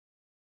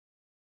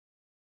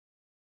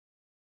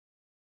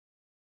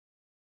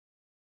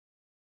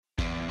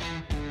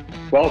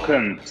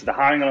Welcome to the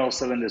Hiring on All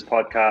Cylinders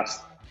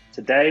podcast.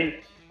 Today,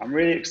 I'm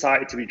really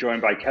excited to be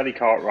joined by Kelly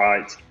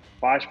Cartwright,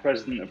 Vice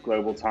President of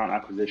Global Talent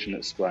Acquisition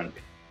at Splunk.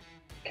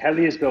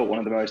 Kelly has built one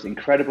of the most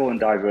incredible and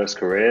diverse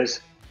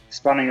careers,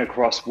 spanning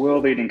across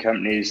world-leading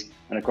companies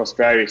and across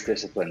various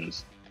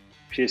disciplines.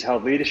 She has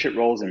held leadership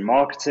roles in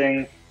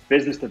marketing,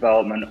 business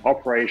development,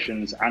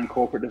 operations, and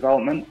corporate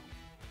development,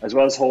 as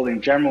well as holding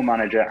general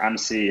manager and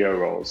CEO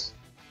roles.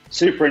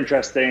 Super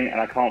interesting, and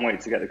I can't wait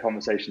to get the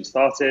conversation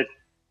started.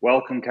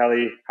 Welcome,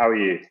 Kelly. How are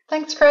you?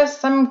 Thanks,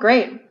 Chris. I'm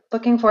great.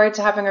 Looking forward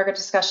to having our good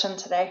discussion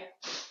today.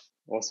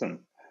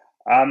 Awesome.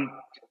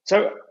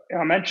 So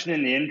I mentioned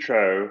in the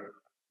intro,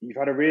 you've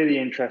had a really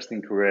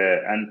interesting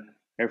career,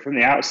 and from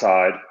the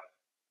outside,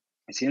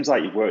 it seems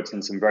like you've worked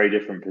in some very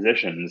different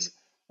positions.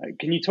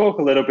 Can you talk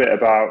a little bit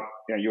about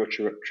your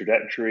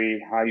trajectory,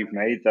 how you've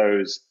made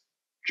those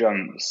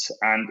jumps,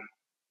 and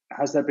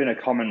has there been a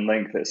common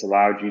link that's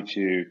allowed you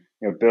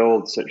to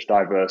build such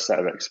diverse set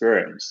of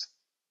experience?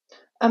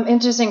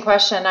 Interesting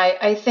question.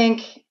 I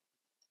think,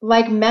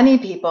 like many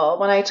people,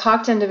 when I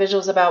talk to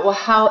individuals about, well,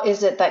 how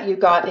is it that you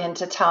got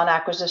into talent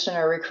acquisition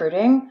or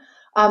recruiting?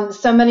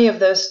 So many of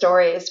those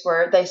stories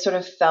where they sort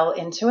of fell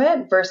into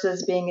it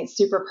versus being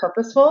super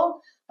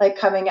purposeful, like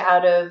coming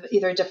out of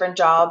either different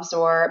jobs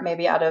or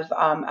maybe out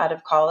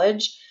of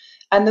college.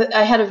 And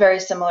I had a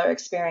very similar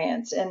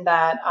experience in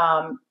that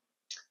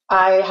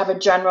I have a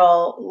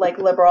general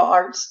liberal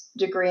arts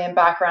degree and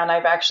background.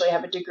 I've actually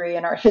have a degree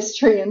in art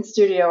history and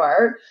studio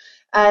art.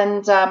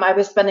 And I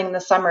was spending the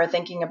summer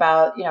thinking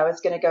about, I was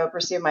going to go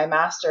pursue my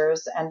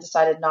master's and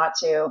decided not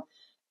to.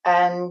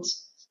 And,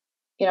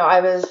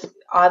 I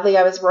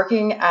was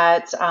working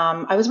at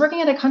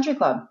a country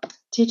club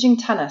teaching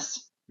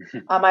tennis.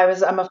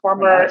 I'm a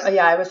former, Nice.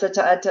 I was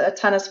a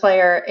tennis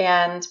player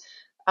and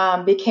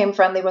became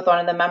friendly with one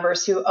of the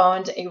members who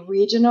owned a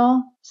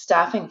regional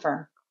staffing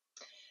firm.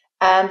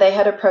 And they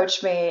had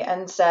approached me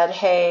and said,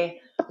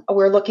 hey,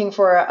 we're looking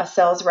for a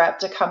sales rep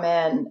to come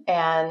in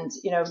and,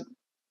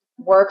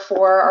 work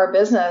for our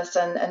business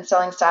and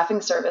selling staffing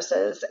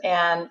services.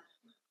 And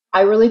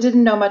I really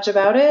didn't know much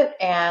about it.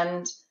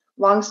 And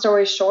long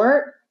story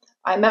short,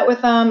 I met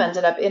with them,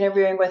 ended up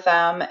interviewing with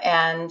them.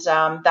 And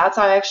that's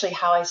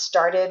how I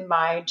started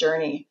my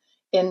journey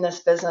in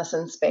this business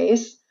and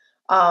space.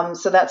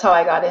 So that's how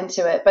I got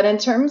into it. But in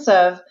terms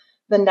of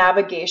the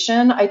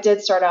navigation, I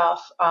did start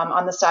off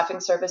on the staffing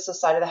services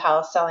side of the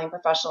house, selling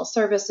professional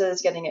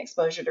services, getting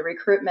exposure to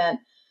recruitment.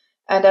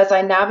 And as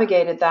I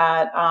navigated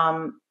that,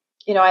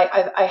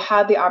 I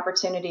had the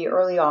opportunity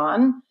early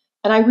on,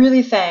 and I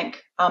really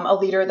thank a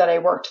leader that I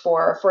worked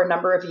for a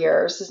number of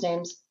years. His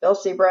name's Bill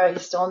Sebra.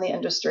 He's still in the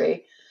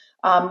industry.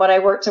 But I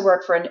worked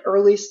for an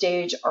early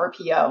stage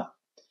RPO.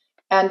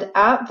 And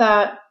at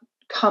that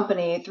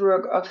company,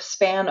 through a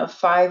span of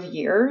 5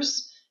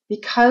 years,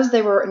 because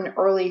they were an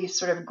early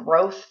sort of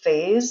growth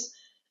phase,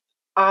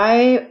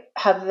 I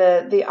had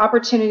the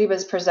opportunity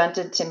was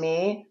presented to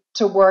me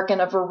to work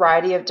in a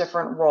variety of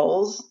different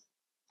roles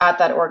at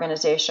that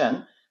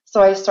organization.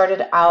 So I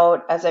started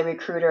out as a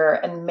recruiter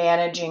and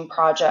managing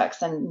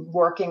projects and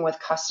working with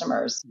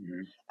customers,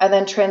 and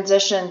then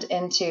transitioned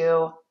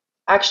into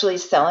actually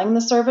selling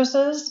the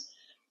services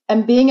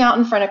and being out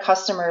in front of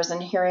customers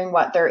and hearing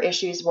what their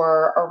issues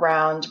were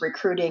around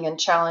recruiting and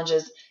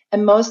challenges.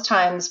 And most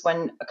times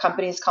when a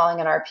company is calling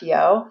an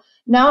RPO,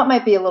 now it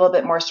might be a little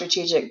bit more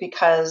strategic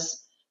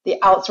because the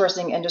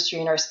outsourcing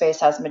industry in our space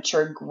has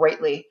matured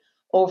greatly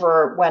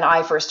over when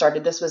I first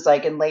started. This was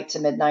like in late to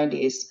mid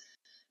 90s.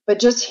 But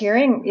just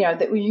hearing,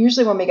 that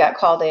usually when we got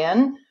called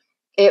in,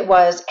 it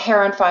was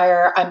hair on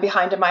fire. I'm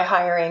behind in my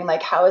hiring.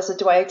 Like, how is it?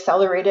 Do I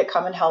accelerate it?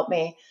 Come and help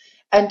me.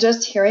 And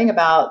just hearing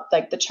about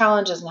the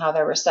challenges and how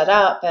they were set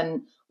up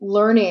and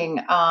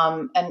learning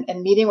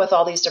and meeting with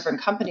all these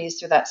different companies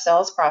through that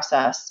sales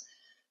process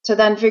to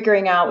then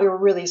figuring out we were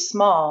really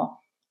small.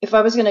 If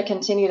I was going to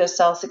continue to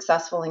sell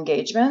successful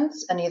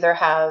engagements and either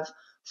have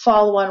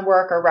follow-on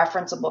work or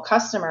referenceable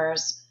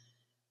customers,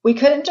 we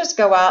couldn't just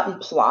go out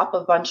and plop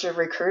a bunch of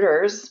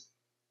recruiters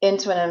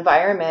into an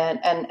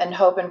environment and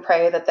hope and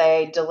pray that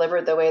they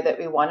delivered the way that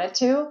we wanted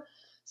to.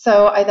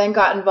 So I then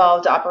got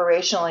involved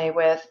operationally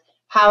with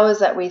how is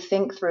that we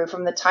think through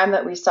from the time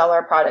that we sell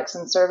our products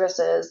and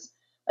services,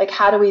 like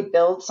how do we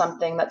build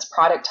something that's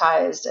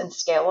productized and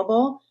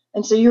scalable?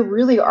 And so you're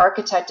really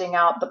architecting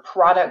out the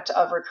product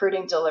of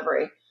recruiting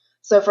delivery.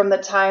 So from the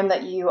time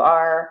that you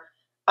are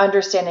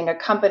understanding a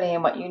company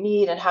and what you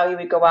need and how you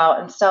would go out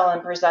and sell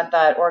and present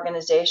that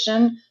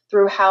organization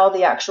through how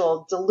the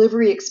actual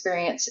delivery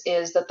experience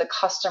is that the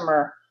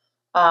customer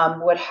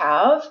would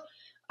have.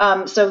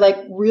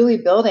 So really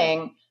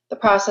building the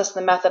process,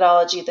 the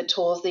methodology, the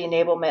tools, the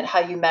enablement,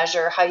 how you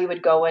measure, how you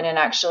would go in and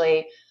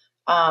actually,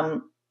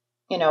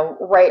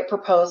 write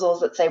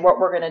proposals that say what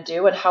we're going to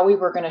do and how we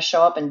were going to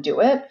show up and do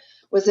it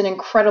was an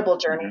incredible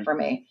journey for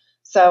me.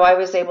 So I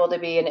was able to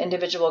be an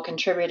individual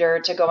contributor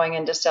to going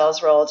into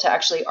sales role to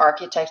actually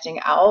architecting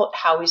out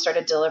how we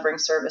started delivering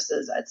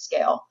services at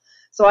scale.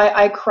 So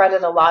I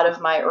credit a lot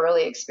of my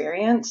early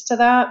experience to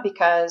that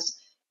because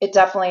it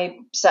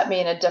definitely set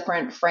me in a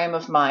different frame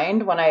of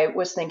mind when I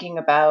was thinking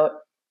about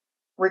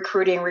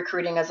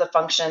recruiting as a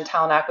function,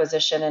 talent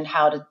acquisition, and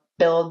how to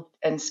build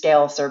and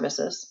scale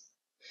services.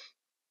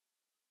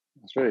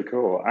 That's really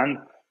cool. And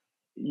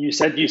you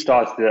said you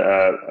started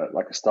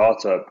like a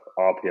startup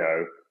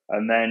RPO,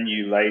 and then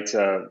you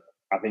later,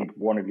 I think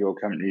one of your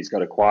companies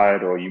got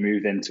acquired, or you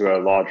moved into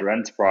a larger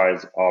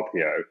enterprise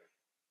RPO.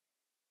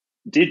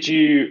 Did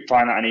you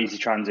find that an easy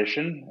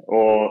transition,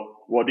 or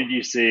what did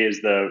you see as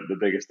the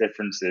biggest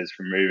differences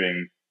from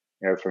moving,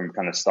 from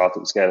kind of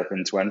startup scale up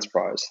into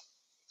enterprise?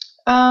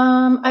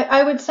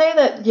 I would say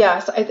that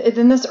yes,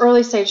 in this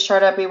early stage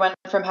startup, we went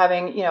from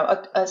having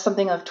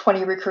something of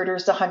 20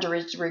 recruiters to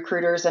 100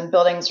 recruiters, and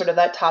building sort of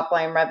that top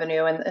line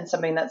revenue and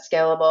something that's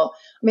scalable.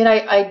 I mean,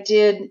 I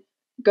did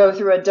go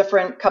through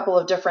a couple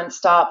of different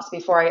stops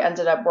before I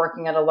ended up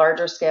working at a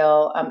larger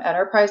scale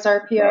enterprise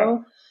RPO.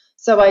 Right.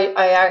 So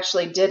I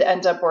actually did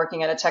end up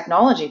working at a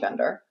technology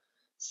vendor.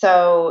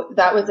 So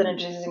that was an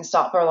interesting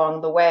stop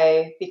along the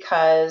way,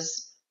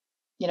 because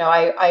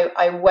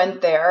I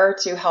went there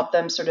to help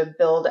them sort of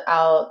build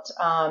out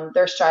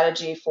their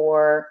strategy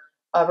for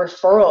a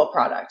referral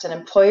product, an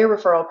employer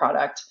referral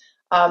product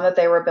that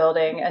they were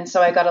building. And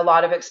so I got a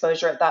lot of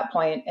exposure at that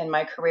point in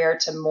my career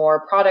to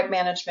more product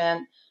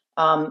management,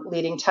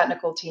 leading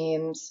technical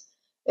teams,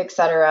 et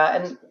cetera.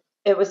 And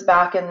it was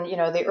back in,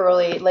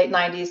 late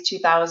 90s,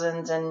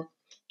 2000s. And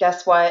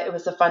guess what? It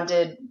was a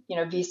funded,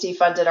 VC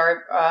funded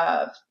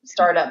our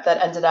startup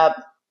that ended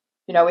up,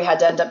 we had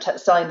to end up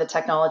selling the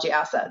technology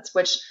assets,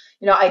 which,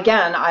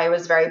 again, I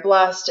was very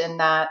blessed in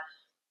that,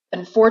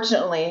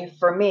 unfortunately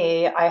for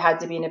me, I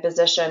had to be in a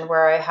position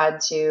where I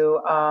had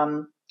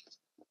to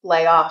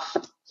lay off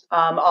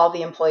all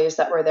the employees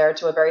that were there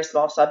to a very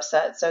small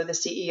subset. So the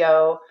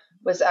CEO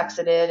was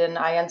exited, and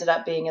I ended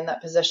up being in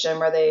that position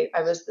where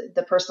I was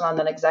the person on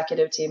an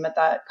executive team at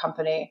that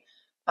company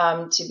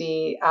to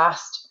be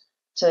asked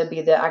to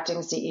be the acting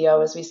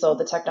CEO as we sold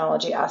the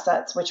technology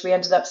assets, which we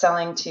ended up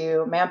selling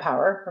to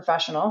Manpower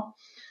Professional,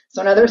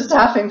 so another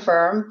staffing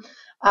firm.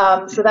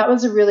 So that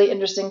was a really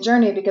interesting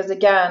journey, because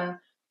again,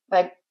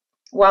 like,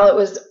 while it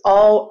was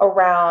all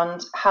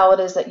around how it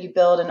is that you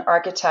build and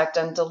architect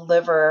and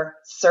deliver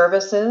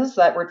services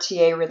that were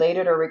TA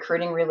related or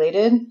recruiting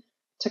related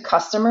to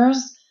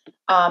customers,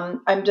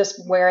 I'm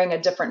just wearing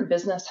a different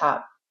business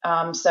hat.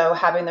 So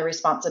having the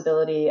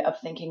responsibility of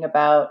thinking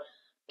about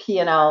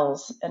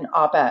P&Ls and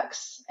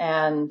OpEx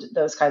and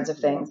those kinds of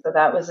things. So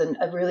that was a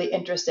really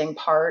interesting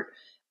part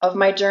of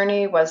my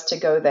journey, was to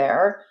go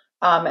there.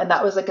 And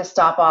that was like a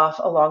stop off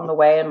along the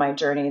way in my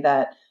journey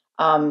that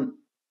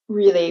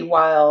really,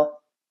 while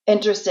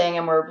interesting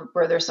and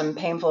where there's some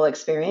painful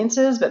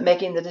experiences, but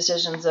making the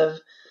decisions of,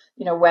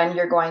 when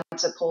you're going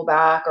to pull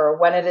back, or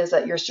when it is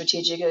that you're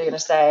strategically going to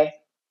say,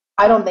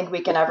 I don't think we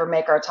can ever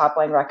make our top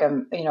line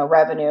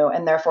revenue,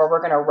 and therefore we're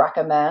going to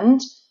recommend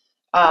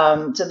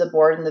to the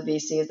board and the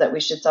VCs that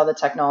we should sell the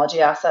technology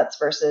assets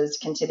versus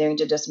continuing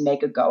to just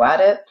make a go at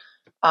it,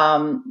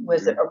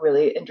 was a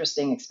really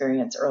interesting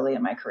experience early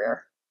in my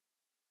career.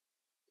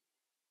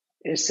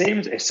 It's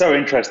so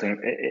interesting.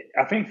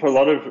 I think for a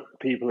lot of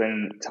people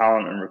in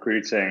talent and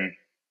recruiting,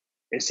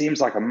 it seems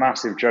like a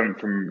massive jump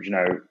from,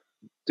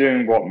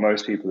 doing what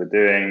most people are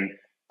doing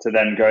to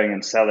then going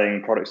and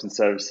selling products and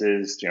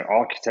services,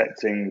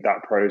 architecting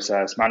that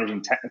process,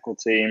 managing technical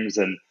teams.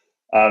 And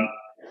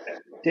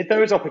did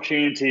those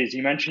opportunities,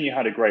 you mentioned you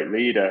had a great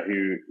leader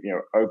who,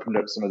 opened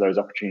up some of those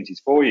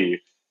opportunities for you,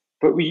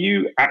 but were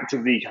you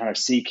actively kind of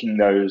seeking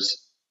those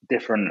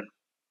different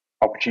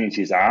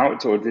opportunities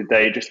out, or did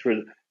they just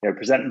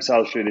present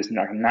themselves through this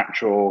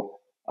natural,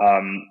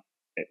 I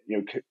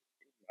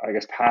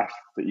guess, path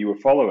that you were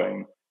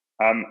following?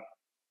 I'm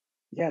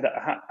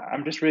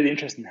just really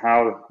interested in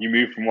how you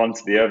move from one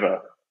to the other.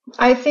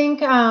 I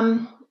think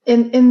I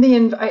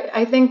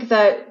think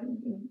that,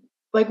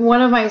 like,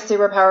 one of my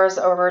superpowers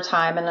over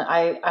time, and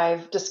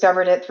I've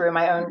discovered it through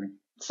my own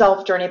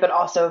self journey, but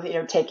also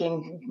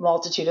taking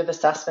multitude of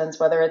assessments,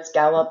 whether it's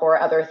Gallup or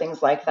other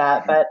things like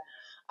that. But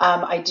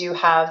I do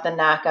have the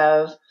knack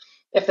of,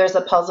 if there's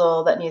a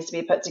puzzle that needs to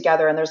be put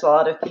together and there's a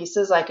lot of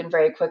pieces, I can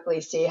very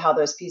quickly see how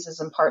those pieces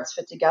and parts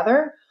fit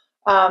together,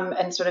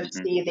 and sort of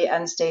see the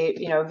end state,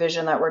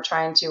 vision that we're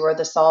trying to, or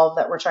the solve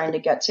that we're trying to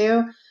get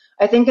to.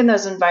 I think in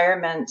those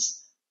environments,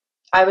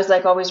 I was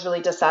like always really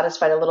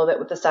dissatisfied a little bit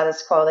with the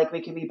status quo. Like,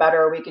 we could be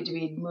better, or we could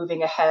be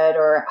moving ahead,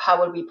 or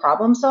how would we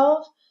problem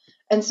solve?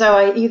 And so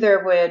I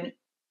either would,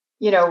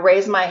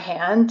 raise my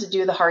hand to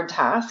do the hard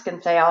task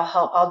and say, I'll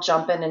help, I'll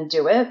jump in and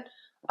do it.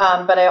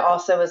 But I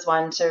also was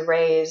one to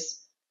raise,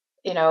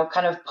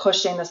 kind of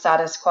pushing the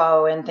status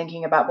quo and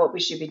thinking about what we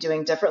should be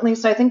doing differently.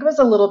 So I think it was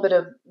a little bit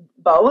of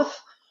both.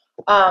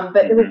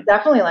 But it was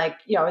definitely like,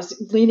 I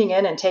was leaning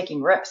in and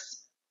taking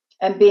risks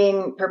and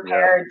being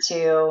prepared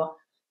to,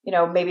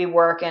 maybe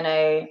work in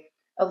a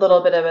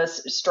little bit of a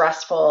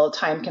stressful,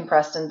 time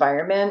compressed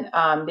environment,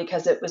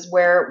 because it was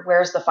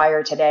where's the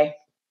fire today?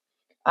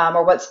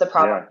 Or what's the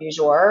problem du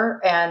jour?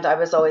 And I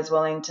was always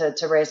willing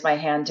to raise my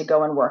hand to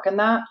go and work in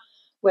that,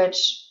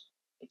 which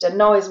it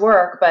didn't always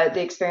work, but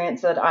the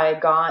experience that I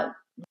got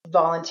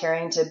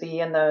volunteering to be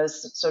in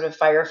those sort of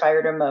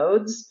firefighter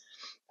modes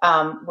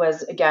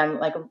was again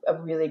like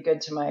a really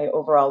good to my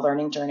overall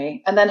learning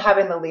journey. And then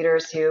having the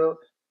leaders who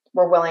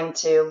were willing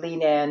to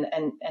lean in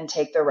and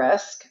take the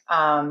risk.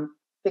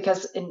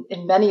 Because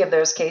in many of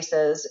those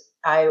cases,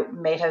 I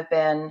may have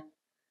been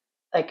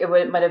like,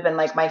 might have been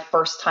like my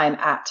first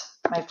at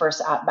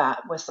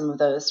bat with some of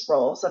those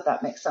roles, if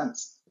that makes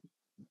sense.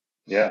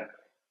 Yeah,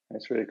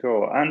 that's really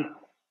cool. And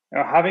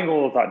having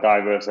all of that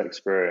diverse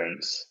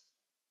experience,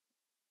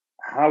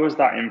 how has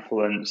that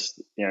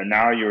influenced,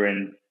 now you're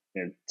in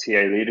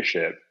TA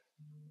leadership,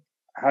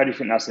 how do you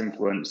think that's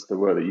influenced the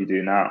work that you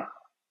do now?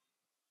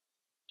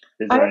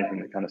 Is there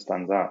anything that kind of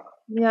stands out?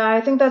 Yeah,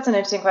 I think that's an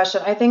interesting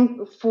question. I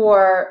think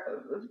for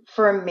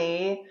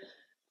me,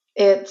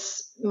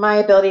 it's my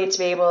ability to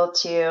be able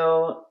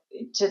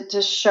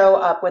to show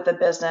up with a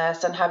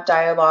business and have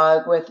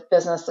dialogue with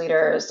business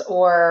leaders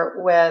or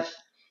with,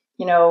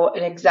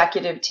 an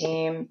executive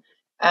team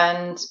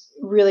and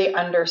really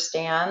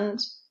understand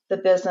the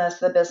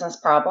business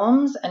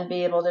problems and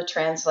be able to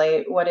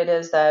translate what it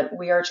is that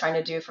we are trying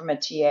to do from a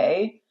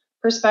TA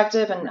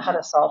perspective and how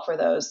to solve for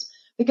those.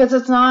 Because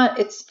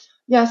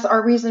yes,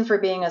 our reason for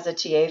being as a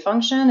TA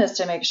function is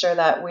to make sure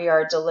that we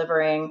are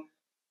delivering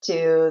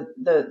to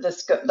the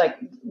scope, like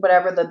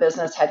whatever the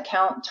business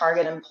headcount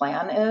target and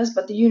plan is.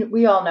 But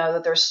we all know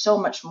that there's so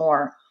much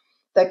more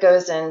that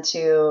goes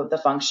into the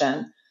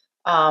function.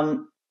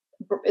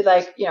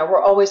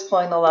 We're always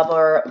pulling the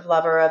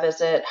lever of,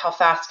 is it, how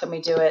fast can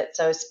we do it?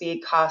 So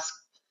speed, cost,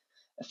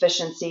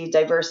 efficiency,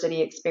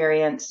 diversity,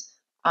 experience.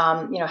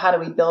 How do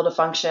we build a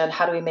function?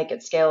 How do we make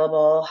it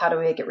scalable? How do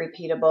we make it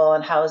repeatable?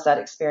 And how is that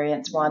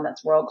experience one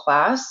that's world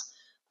class?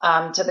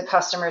 To the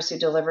customers who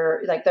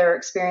deliver, like they're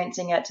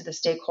experiencing it, to the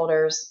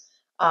stakeholders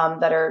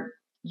that are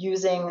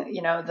using,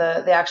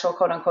 the actual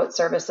quote unquote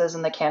services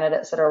and the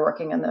candidates that are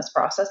working in those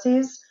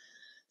processes.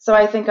 So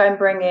I think I'm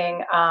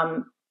bringing,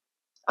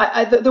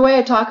 the way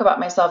I talk about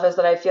myself is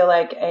that I feel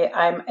like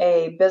I'm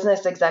a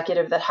business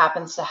executive that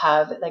happens to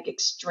have like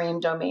extreme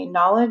domain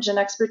knowledge and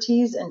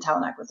expertise in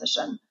talent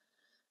acquisition.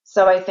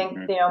 So I think,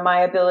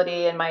 my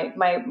ability and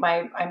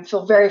I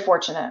feel very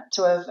fortunate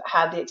to have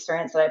had the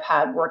experience that I've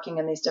had working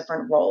in these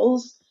different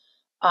roles,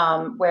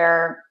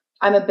 where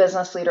I'm a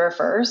business leader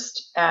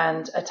first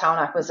and a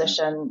talent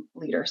acquisition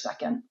leader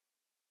second.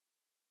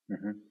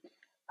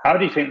 How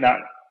do you think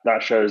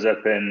that shows up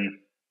in,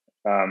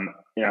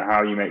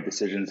 how you make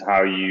decisions,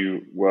 how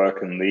you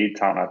work and lead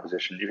talent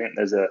acquisition? Do you think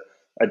there's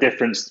a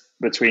difference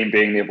between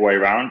being the other way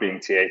around, being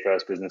TA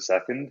first, business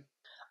second?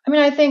 I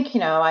mean, I think,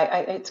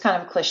 it's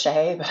kind of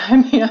cliche, but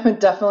I'm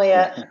definitely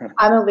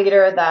I'm a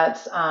leader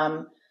that's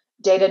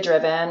data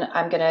driven.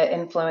 I'm going to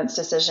influence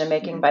decision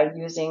making by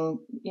using,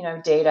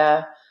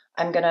 data.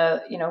 I'm going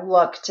to,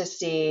 look to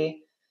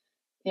see,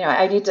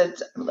 I need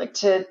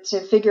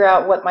to figure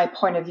out what my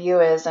point of view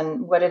is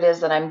and what it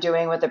is that I'm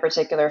doing with a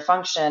particular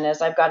function. Is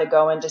I've got to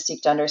go in to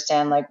seek to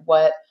understand like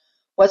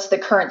what's the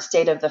current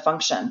state of the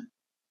function.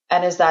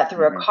 And is that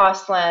through a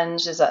cost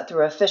lens? Is that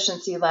through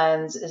efficiency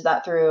lens? Is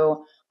that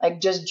through like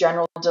just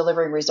general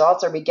delivering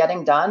results? Are we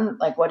getting done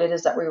like what it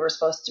is that we were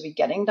supposed to be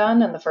getting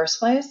done in the first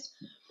place?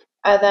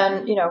 And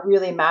then,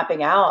 really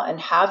mapping out and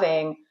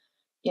having,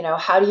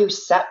 how do you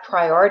set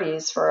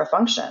priorities for a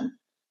function?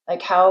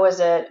 Like, how is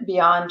it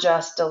beyond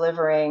just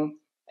delivering,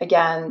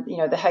 again,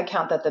 the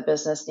headcount that the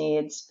business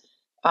needs?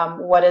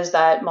 What does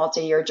that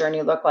multi-year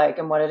journey look like?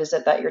 And what is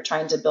it that you're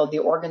trying to build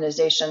the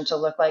organization to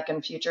look like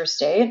in future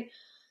state?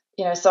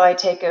 So I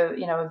take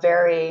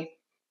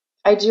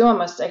I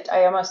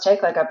almost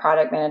take like a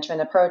product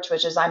management approach,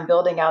 which is I'm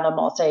building out a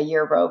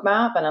multi-year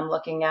roadmap and I'm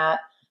looking at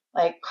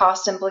like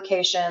cost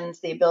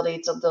implications, the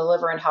ability to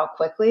deliver and how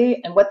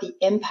quickly, and what the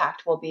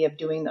impact will be of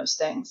doing those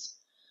things.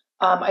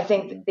 I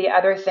think the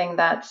other thing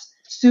that's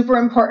super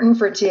important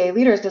for TA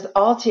leaders, because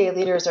all TA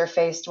leaders are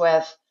faced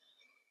with,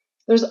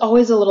 there's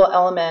always a little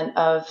element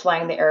of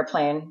flying the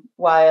airplane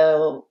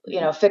while,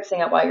 fixing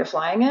it while you're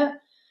flying it.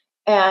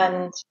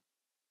 And,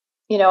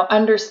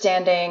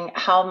 understanding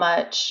how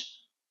much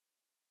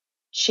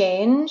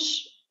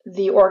change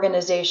the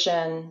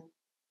organization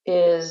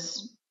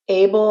is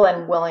able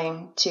and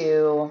willing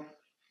to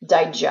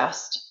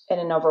digest in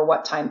and over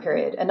what time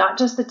period, and not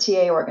just the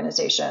TA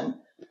organization,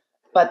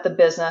 but the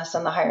business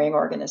and the hiring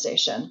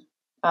organization.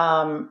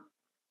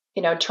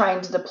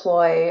 Trying to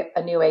deploy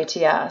a new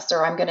ATS,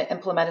 or I'm going to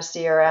implement a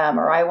CRM,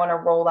 or I want to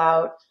roll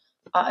out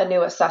a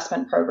new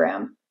assessment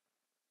program.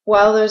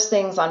 While those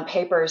things on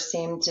paper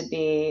seem to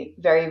be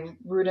very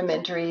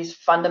rudimentary,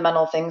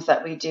 fundamental things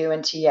that we do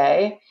in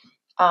TA,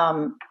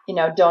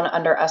 don't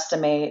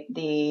underestimate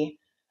the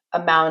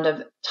amount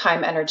of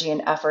time, energy,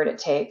 and effort it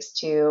takes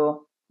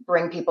to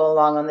bring people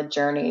along on the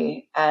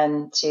journey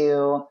and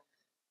to,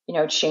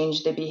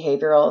 change the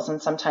behaviorals.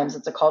 And sometimes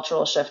it's a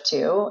cultural shift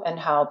too, and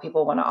how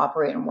people want to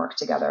operate and work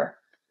together.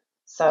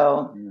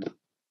 So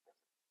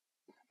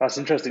that's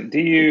interesting.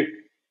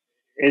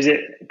 Is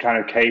it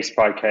kind of case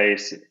by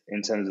case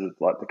in terms of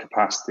like the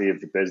capacity of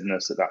the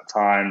business at that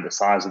time, the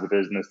size of the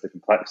business, the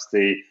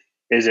complexity?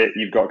 is it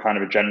you've got kind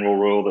of a general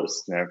rule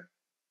that's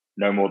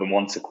no more than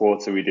once a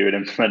quarter we do an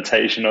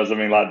implementation or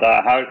something like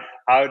that?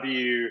 How do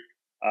you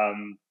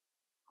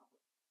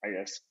I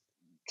guess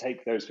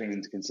take those things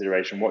into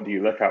consideration? What do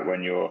you look at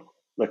when you're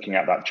looking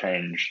at that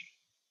change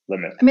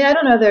limit? I mean, I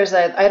don't know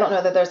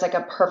that there's like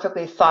a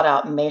perfectly thought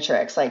out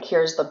matrix. Like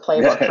here's the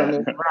playbook for me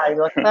for how you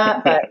look at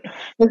that. But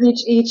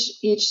because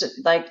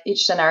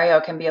each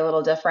scenario can be a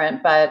little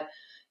different, but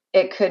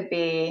it could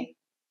be,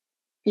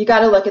 you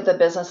got to look at the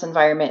business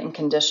environment and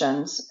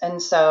conditions. And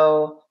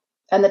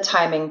the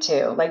timing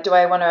too. Like, do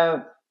I want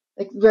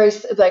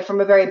to, from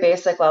a very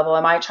basic level,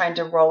 am I trying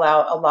to roll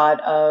out a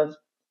lot of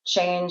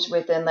change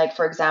within, like,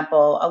 for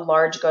example, a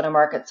large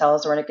go-to-market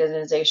sales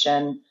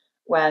organization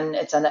when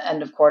it's an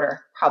end of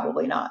quarter?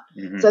 Probably not.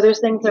 Mm-hmm. So there's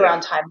things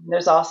around time.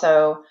 There's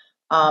also,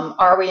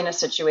 are we in a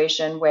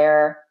situation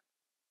where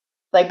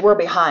like we're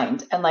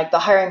behind and like the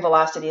hiring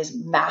velocity is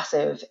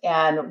massive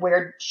and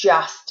we're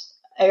just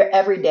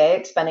every day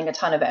expending a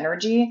ton of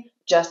energy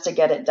just to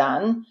get it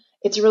done?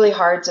 It's really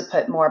hard to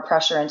put more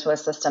pressure into a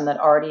system that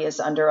already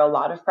is under a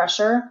lot of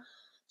pressure.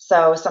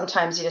 So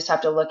sometimes you just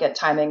have to look at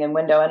timing and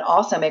window and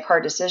also make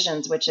hard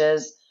decisions, which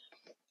is,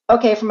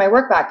 okay, for my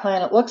work back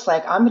plan, it looks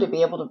like I'm going to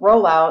be able to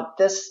roll out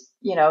this,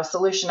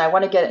 solution. I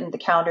want to get it in the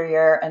calendar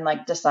year and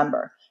like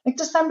December.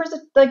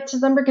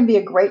 December can be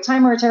a great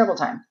time or a terrible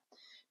time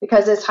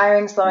because is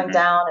hiring slowing mm-hmm.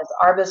 down? Is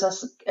our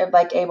business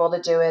like able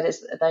to do it?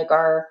 Is like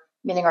our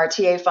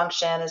TA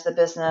function, is the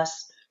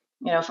business,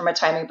 from a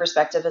timing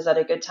perspective, is that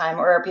a good time,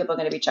 or are people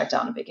going to be checked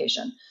out on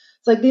vacation?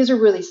 So like these are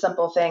really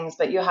simple things,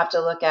 but you have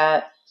to look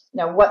at,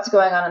 what's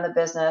going on in the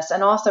business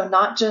and also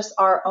not just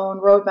our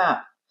own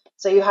roadmap.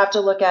 So you have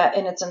to look at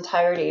in its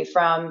entirety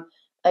from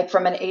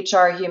an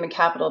HR, human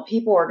capital,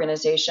 people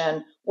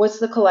organization, what's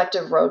the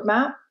collective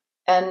roadmap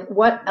and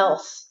what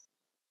else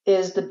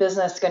is the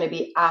business going to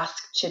be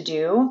asked to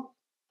do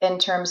in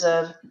terms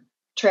of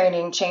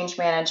training, change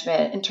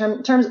management, in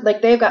terms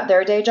like they've got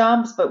their day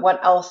jobs, but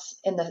what else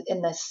in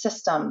the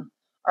system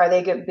are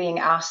they being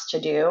asked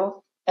to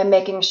do, and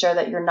making sure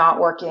that you're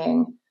not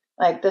working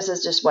like this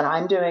is just what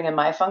I'm doing in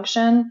my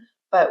function,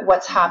 but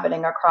what's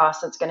happening across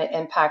that's going to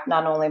impact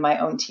not only my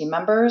own team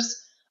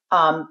members,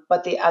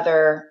 but the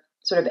other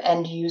sort of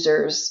end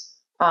users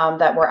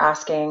that we're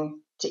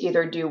asking to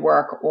either do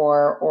work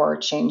or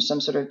change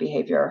some sort of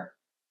behavior.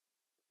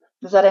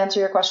 Does that answer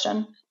your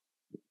question?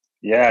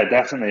 Yeah,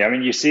 definitely. I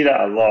mean, you see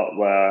that a lot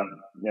where,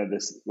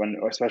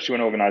 especially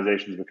when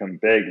organizations become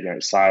big,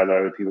 it's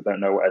siloed, people don't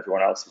know what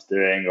everyone else is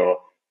doing or,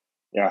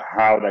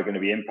 how they're going to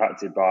be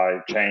impacted by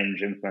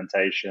change,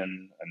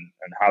 implementation,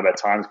 and how their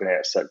time's going to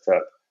get sucked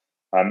up.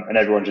 And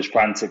everyone's just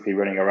frantically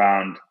running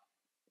around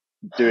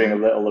doing a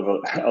lot of a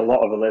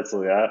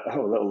little, yeah,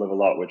 or a little of a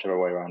lot,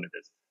 whichever way around it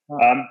is.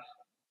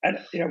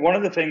 And one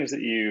of the things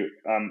that you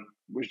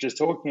was just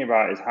talking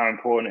about is how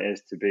important it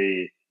is to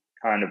be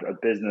kind of a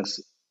business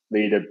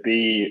leader,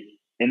 be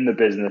in the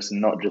business and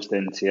not just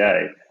in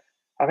TA.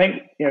 I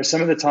think,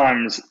 some of the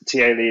times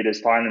TA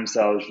leaders find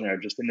themselves,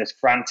 just in this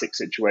frantic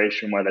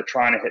situation where they're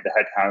trying to hit the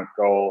headcount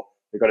goal.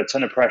 They've got a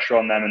ton of pressure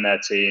on them and their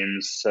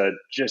teams to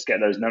just get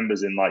those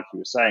numbers in, like you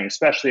were saying,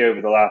 especially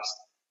over the last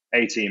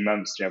 18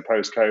 months,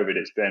 post-COVID,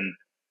 it's been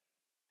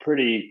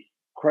pretty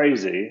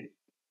crazy.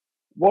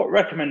 What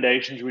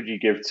recommendations would you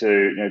give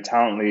to,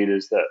 talent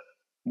leaders that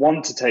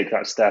want to take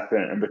that step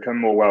and become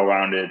more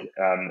well-rounded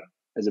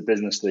as a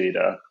business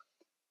leader?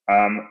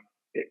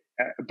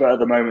 But at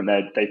the moment,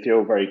 they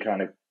feel very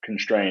kind of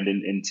constrained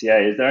in TA.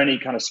 Is there any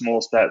kind of small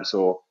steps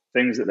or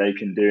things that they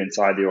can do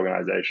inside the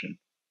organization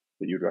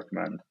that you'd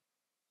recommend?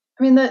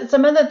 I mean,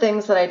 some of the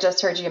things that I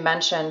just heard you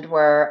mentioned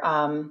were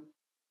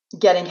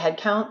getting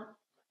headcount.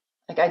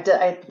 Like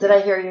did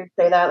I hear you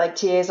say that? Like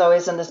TA is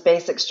always in this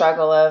basic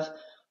struggle of,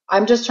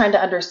 I'm just trying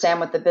to understand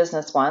what the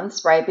business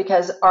wants, right?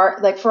 Because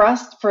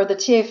for the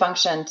TA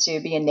function to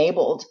be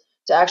enabled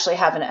to actually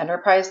have an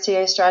enterprise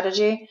TA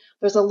strategy,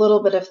 there's a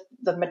little bit of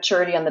the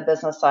maturity on the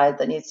business side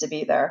that needs to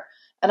be there.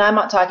 And I'm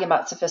not talking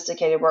about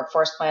sophisticated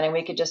workforce planning.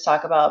 We could just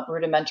talk about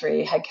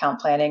rudimentary headcount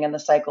planning and the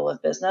cycle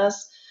of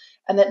business.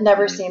 And that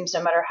never seems,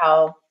 no matter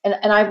how, and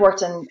I've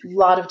worked in a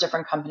lot of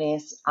different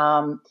companies,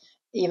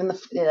 even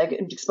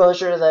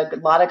exposure to a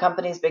lot of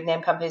companies, big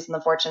name companies in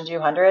the Fortune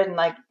 200. And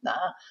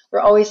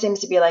there always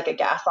seems to be like a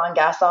gas on,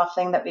 gas off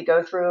thing that we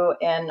go through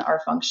in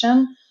our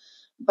function.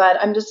 But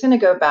I'm just going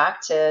to go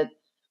back to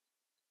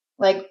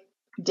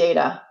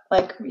data.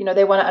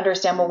 They want to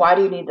understand, well, why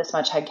do you need this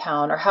much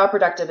headcount, or how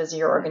productive is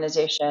your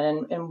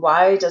organization, and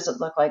why does it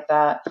look like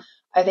that?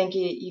 I think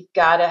you've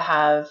got to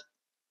have,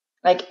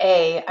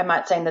 I'm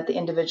not saying that the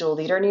individual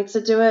leader needs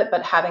to do it,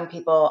 but having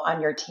people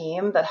on your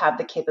team that have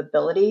the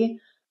capability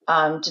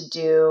to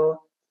do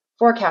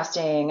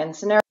forecasting and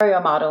scenario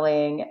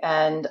modeling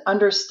and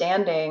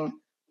understanding,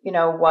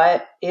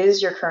 what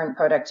is your current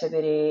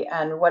productivity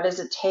and what does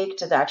it take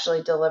to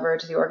actually deliver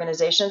to the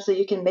organization, so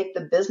you can make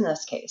the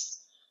business case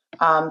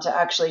to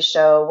actually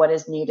show what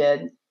is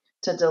needed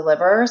to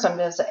deliver. So I'm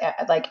going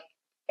to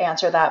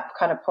answer that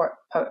kind of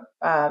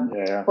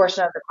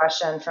portion of the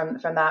question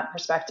from that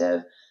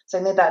perspective. So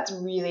I think that's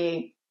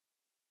really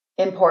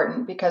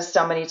important, because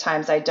so many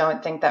times I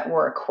don't think that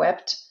we're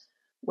equipped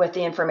with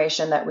the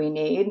information that we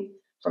need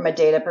from a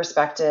data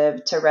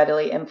perspective to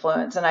readily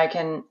influence. And I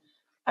can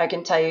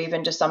tell you,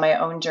 even just on my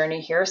own journey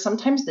here,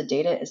 sometimes the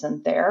data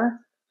isn't there,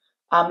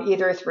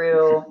 either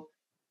through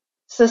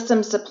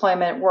systems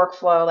deployment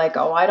workflow, like,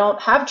 oh, I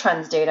don't have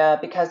trends data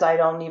because we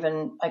don't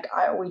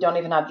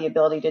even have the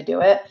ability to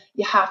do it.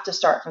 You have to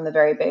start from the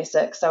very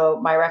basics. So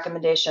my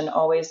recommendation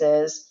always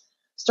is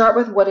start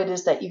with what it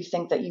is that you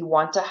think that you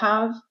want to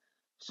have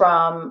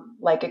from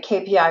like a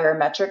KPI or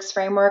metrics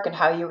framework, and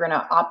how you're going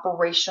to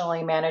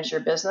operationally manage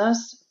your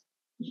business,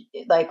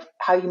 like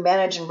how you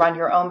manage and run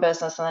your own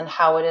business, and then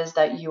how it is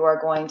that you are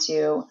going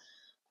to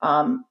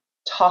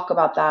talk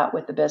about that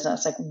with the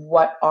business. Like,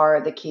 what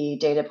are the key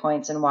data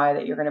points and why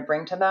that you're going to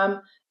bring to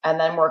them, and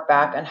then work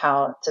back on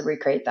how to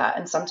recreate that.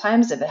 And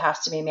sometimes if it has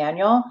to be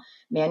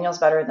manual's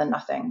better than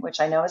nothing, which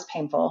I know is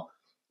painful,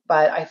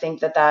 but I think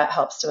that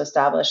helps to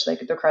establish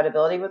like the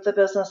credibility with the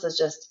business is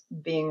just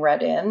being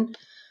read in.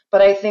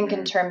 But I think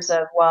in terms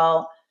of,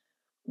 well,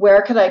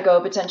 where could I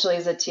go potentially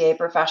as a TA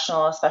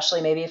professional,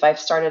 especially maybe if I've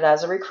started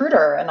as a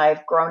recruiter and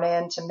I've grown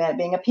into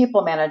being a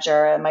people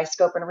manager and my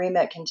scope and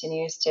remit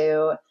continues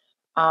to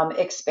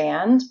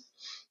expand,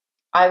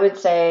 I would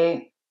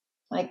say,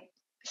 like,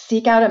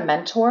 seek out a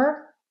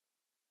mentor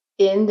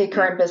in the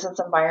current business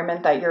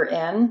environment that you're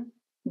in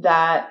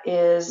that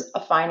is a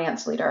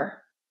finance leader,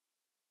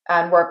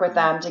 and work with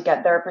them to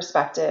get their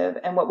perspective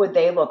and what would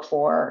they look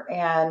for,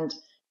 and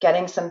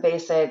getting some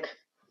basic,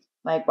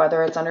 like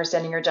whether it's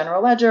understanding your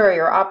general ledger or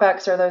your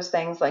OpEx or those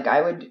things. Like,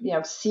 I would,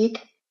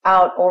 seek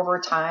out over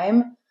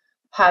time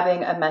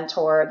having a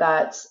mentor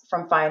that's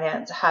from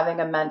finance, having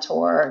a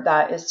mentor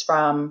that is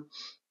from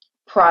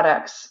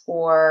products,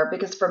 or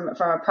because from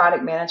a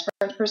product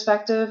management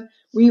perspective,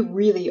 we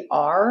really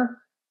are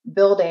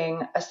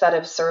building a set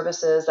of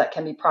services that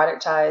can be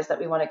productized that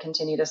we want to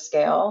continue to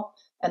scale.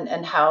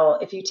 And how,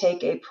 if you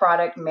take a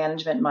product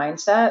management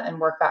mindset and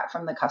work back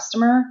from the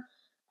customer,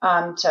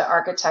 to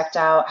architect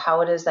out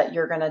how it is that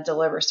you're going to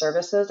deliver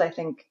services, I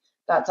think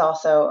that's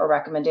also a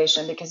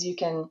recommendation, because you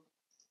can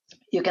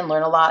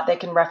learn a lot. They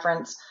can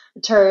reference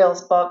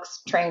materials,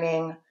 books,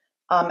 training,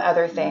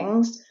 other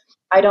things.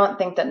 I don't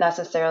think that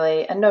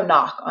necessarily, and no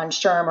knock on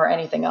SHRM or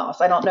anything else,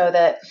 I don't know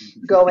that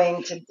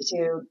going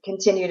to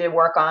continue to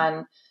work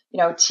on,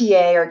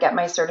 TA or get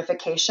my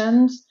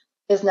certifications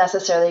is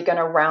necessarily going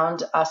to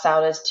round us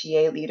out as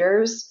TA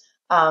leaders,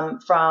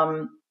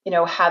 from,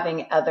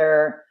 having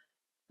other,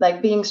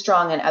 like being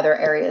strong in other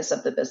areas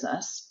of the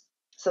business.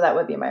 So that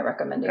would be my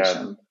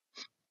recommendation.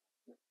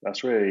 Yeah,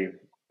 that's really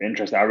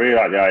interesting. I really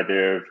like the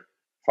idea of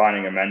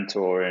finding a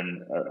mentor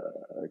in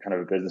a kind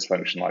of a business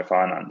function like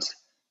finance.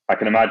 I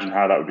can imagine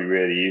how that would be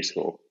really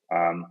useful.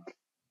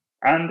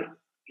 And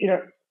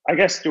I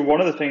guess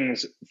one of the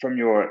things from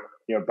your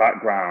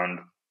background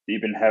that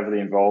you've been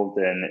heavily involved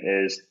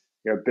in is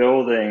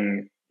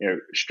building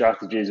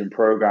strategies and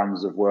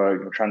programs of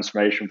work,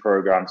 transformation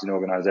programs in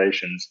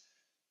organizations.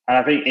 And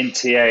I think in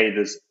TA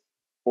there's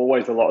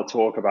always a lot of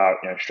talk about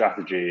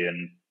strategy,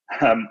 and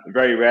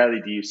very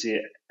rarely do you see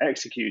it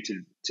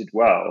executed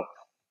well.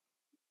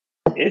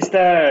 Is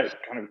there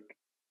kind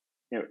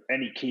of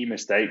any key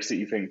mistakes that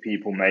you think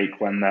people make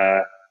when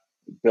they're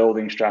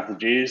building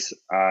strategies,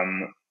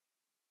 and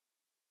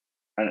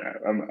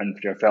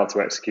fail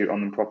to execute on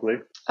them properly?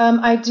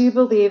 I do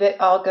believe it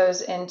all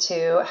goes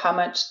into how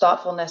much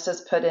thoughtfulness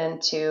is put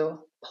into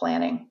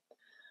planning.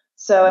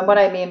 So, and what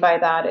I mean by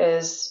that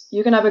is,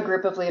 you can have a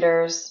group of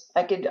leaders.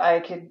 I could,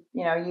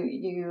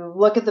 you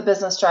look at the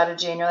business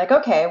strategy and you're like,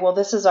 okay, well,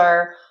 this is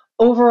our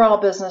overall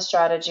business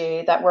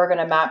strategy that we're going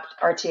to map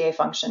our TA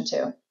function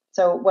to.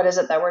 So what is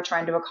it that we're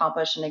trying to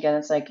accomplish? And again,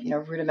 it's like,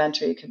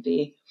 rudimentary. It could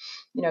be,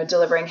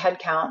 delivering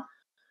headcount.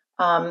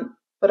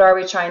 But are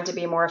we trying to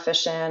be more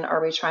efficient? Are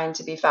we trying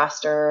to be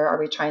faster? Are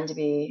we trying to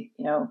be,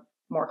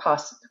 more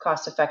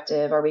cost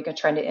effective? Are we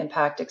trying to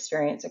impact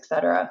experience, et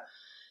cetera?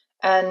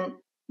 And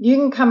you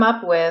can come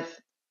up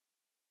with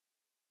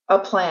a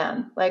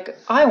plan. Like,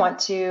 I want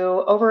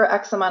to, over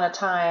X amount of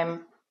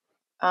time,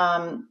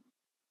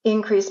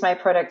 increase my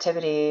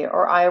productivity,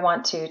 or I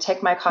want to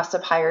take my cost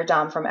of hire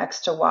down from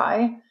X to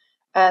Y.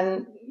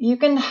 And you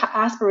can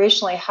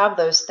aspirationally have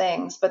those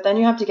things, but then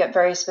you have to get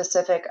very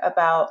specific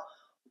about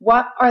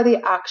what are the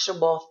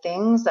actual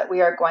things that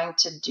we are going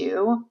to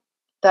do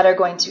that are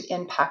going to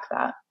impact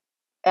that.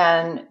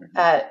 And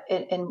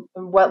in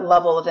what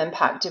level of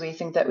impact do we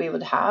think that we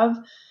would have?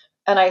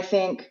 And I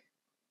think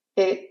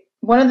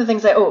one of the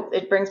things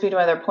it brings me to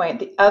another point.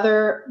 The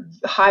other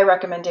high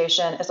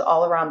recommendation is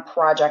all around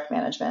project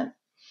management.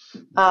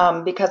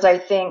 Because I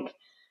think,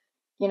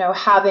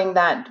 having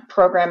that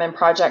program and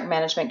project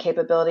management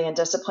capability and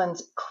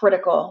disciplines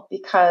critical,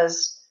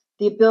 because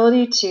the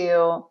ability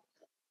to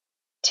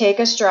take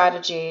a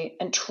strategy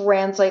and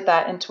translate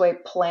that into a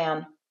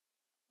plan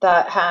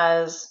that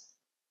has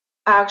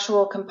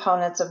actual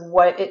components of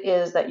what it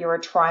is that you are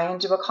trying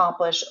to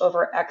accomplish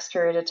over X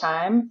period of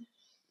time,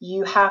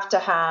 you have to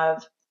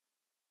have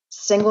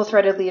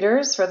single-threaded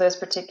leaders for those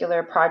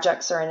particular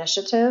projects or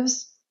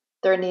initiatives.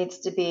 There needs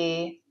to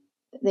be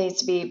It needs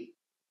to be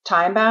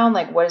time bound.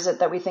 Like, what is it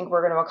that we think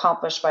we're going to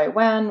accomplish by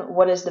when?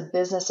 What is the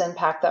business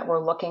impact that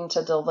we're looking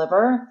to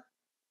deliver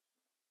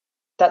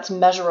that's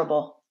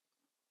measurable?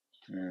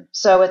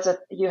 So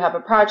you have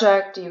a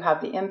project, you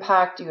have the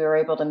impact, you are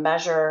able to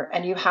measure,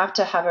 and you have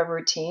to have a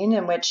routine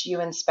in which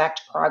you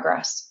inspect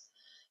progress.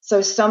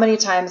 So many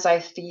times I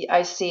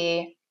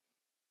see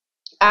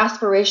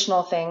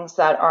aspirational things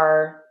that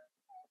are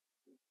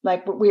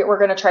like, we're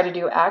going to try to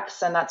do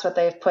X, and that's what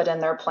they've put in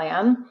their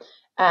plan.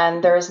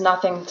 And there is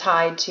nothing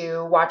tied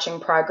to watching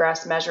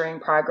progress, measuring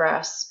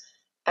progress.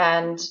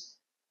 And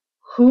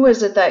who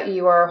is it that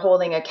you are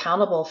holding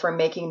accountable for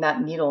making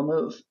that needle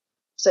move?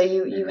 So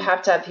you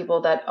have to have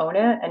people that own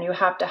it, and you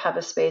have to have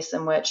a space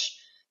in which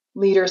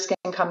leaders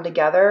can come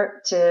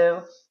together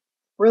to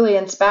really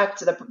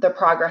inspect the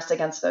progress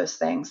against those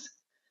things.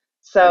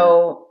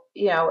 So,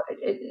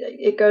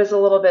 it goes a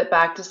little bit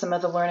back to some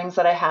of the learnings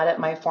that I had at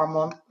my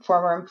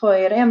former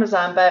employee at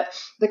Amazon, but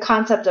the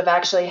concept of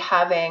actually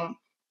having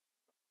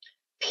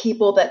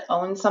people that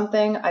own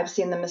something, I've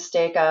seen the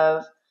mistake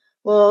of,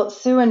 well,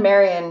 Sue and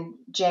Mary and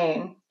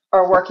Jane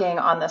are working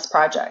on this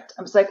project.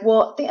 I was like,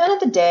 well, at the end of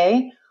the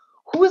day,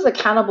 who is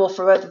accountable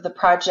for whether the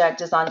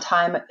project is on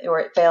time or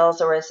it fails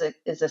or is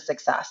a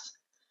success?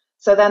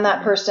 So then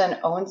that person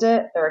owns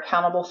it, they're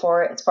accountable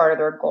for it, it's part of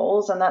their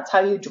goals, and that's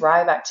how you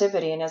drive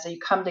activity. And as you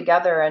come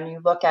together and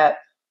you look at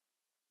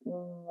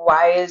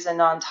why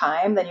isn't on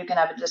time, then you can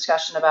have a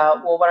discussion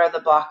about, well, what are the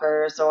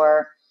blockers,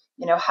 or,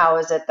 how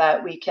is it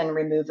that we can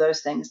remove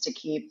those things to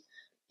keep,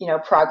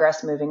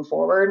 progress moving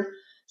forward.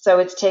 So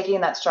it's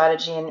taking that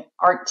strategy and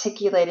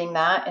articulating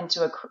that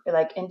into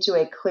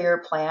a clear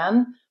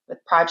plan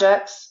with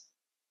projects,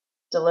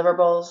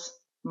 deliverables,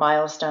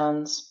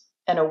 milestones,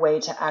 and a way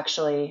to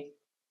actually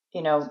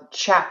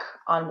check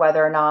on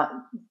whether or not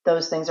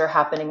those things are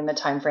happening in the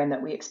time frame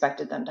that we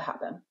expected them to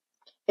happen.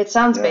 It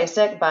sounds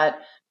basic, but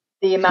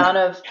the amount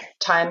of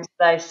times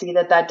that I see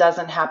that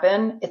doesn't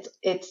happen,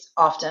 it's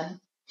often.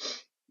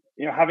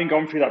 Having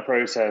gone through that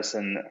process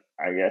and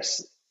I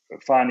guess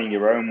finding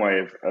your own way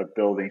of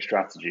building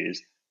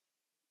strategies,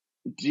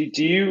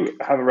 do you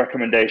have a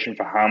recommendation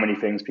for how many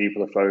things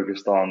people are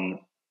focused on,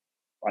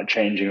 like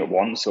changing at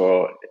once?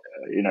 Or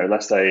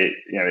let's say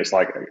it's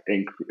like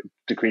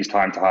decrease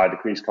time to hire,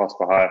 decrease cost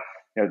per hire.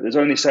 There's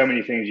only so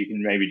many things you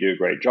can maybe do a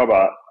great job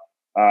at.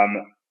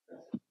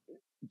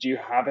 Do you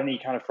have any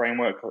kind of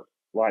framework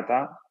like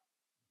that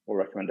or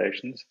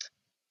recommendations?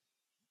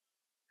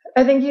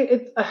 I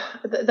think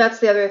that's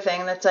the other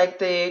thing. That's like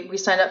we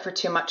signed up for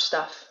too much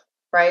stuff,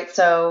 right?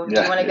 So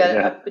do you want to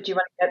get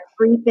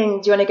 3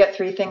 things? Do you want to get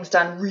 3 things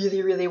done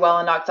really, really well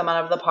and knock them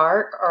out of the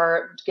park,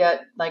 or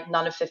get like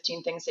none of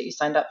 15 things that you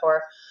signed up for?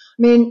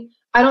 I mean,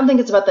 I don't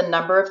think it's about the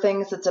number of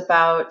things. It's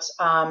about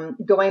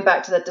going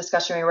back to that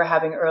discussion we were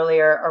having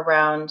earlier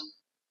around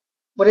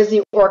what is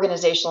the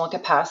organizational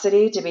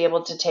capacity to be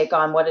able to take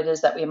on what it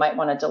is that we might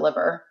want to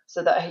deliver.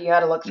 So that you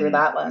got to look through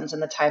that lens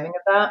and the timing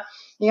of that.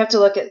 You have to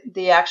look at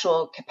the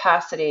actual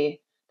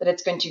capacity that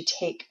it's going to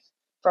take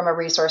from a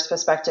resource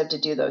perspective to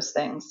do those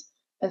things.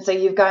 And so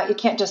you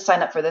can't just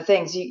sign up for the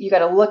things. You got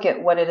to look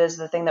at what it is,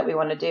 the thing that we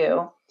want to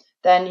do.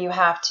 Then you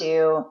have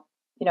to,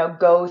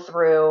 go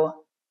through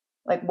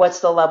like, what's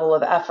the level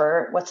of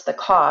effort? What's the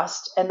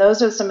cost? And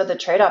those are some of the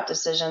trade-off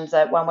decisions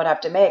that one would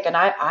have to make. And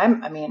I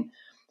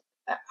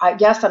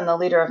guess I'm the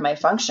leader of my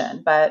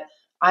function, but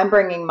I'm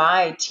bringing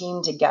my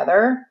team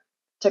together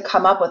to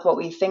come up with what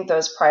we think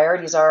those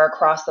priorities are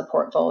across the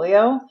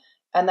portfolio.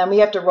 And then we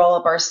have to roll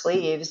up our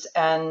sleeves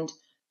and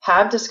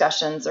have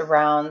discussions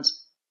around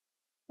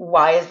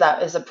why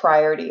is a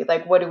priority?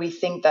 Like, what do we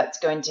think that's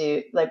going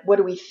to, like, what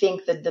do we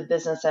think that the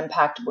business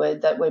impact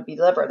would be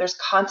delivered?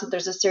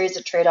 There's a series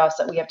of trade-offs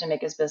that we have to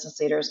make as business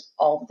leaders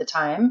all the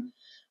time.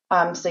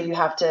 So you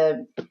have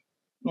to,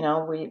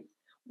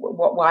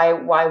 why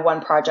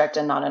one project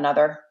and not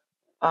another?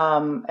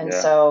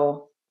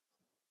 So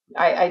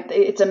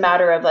it's a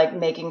matter of like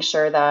making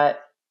sure that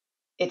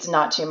it's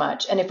not too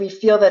much. And if we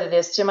feel that it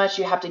is too much,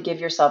 you have to give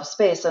yourself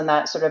space in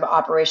that sort of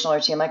operational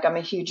routine. Like, I'm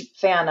a huge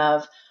fan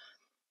of,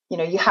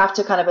 you have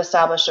to kind of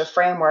establish a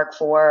framework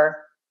for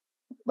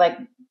like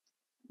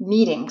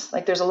meetings.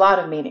 Like, there's a lot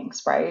of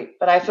meetings, right?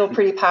 But I feel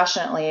pretty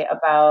passionately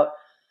about,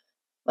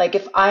 like,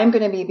 if I'm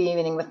going to be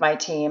meeting with my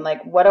team,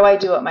 like, what do I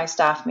do at my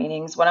staff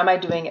meetings? What am I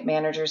doing at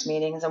managers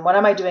meetings? And what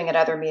am I doing at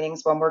other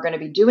meetings when we're going to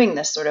be doing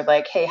this sort of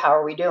like, hey, how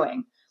are we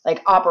doing?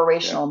 Like,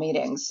 operational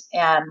meetings,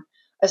 and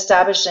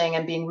establishing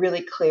and being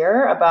really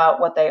clear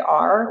about what they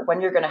are,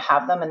 when you're going to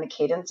have them, and the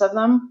cadence of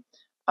them,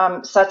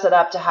 sets it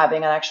up to having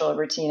an actual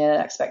routine and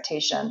an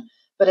expectation.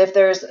 But if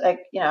there's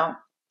like,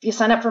 if you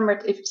sign up for,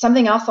 if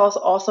something else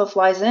also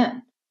flies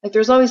in, like,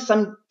 there's always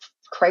some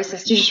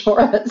crisis du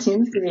jour that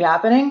seems to be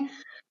happening.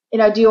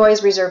 Do you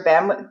always reserve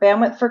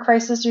bandwidth for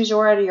crisis du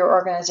jour out of your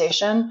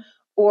organization,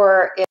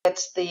 or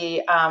it's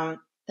the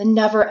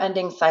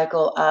never-ending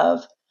cycle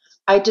of,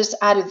 I just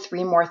added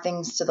 3 more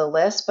things to the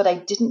list, but I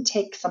didn't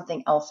take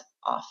something else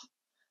off.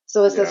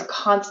 So it's this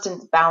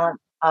constant balance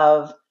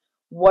of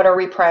what are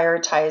we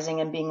prioritizing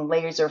and being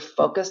laser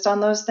focused on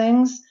those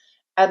things,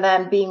 and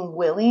then being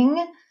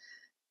willing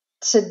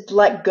to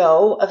let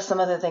go of some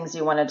of the things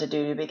you wanted to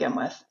do to begin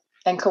with,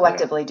 and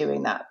collectively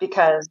doing that,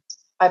 because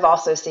I've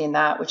also seen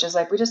that, which is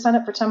like, we just signed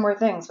up for 10 more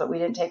things, but we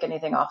didn't take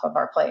anything off of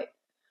our plate.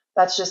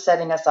 That's just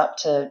setting us up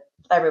to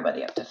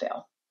everybody up to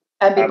fail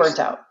and be burnt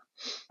out.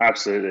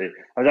 Absolutely.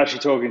 I was actually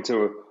talking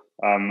to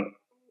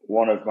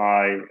one of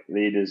my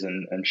leaders,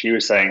 and she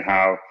was saying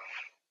how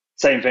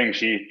same thing.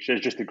 She has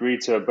just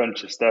agreed to a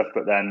bunch of stuff,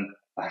 but then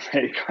I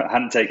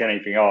hadn't taken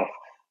anything off.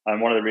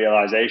 And one of the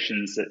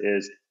realizations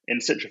is, in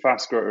such a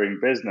fast growing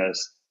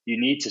business, you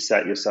need to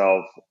set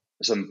yourself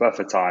some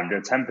buffer time.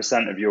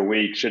 10% of your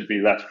week should be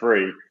left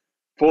free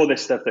for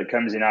this stuff that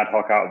comes in ad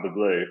hoc out of the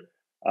blue.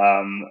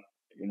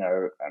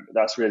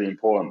 That's really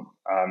important.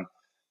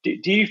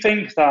 Do you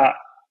think that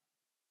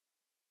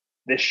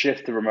this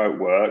shift to remote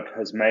work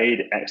has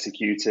made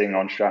executing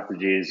on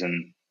strategies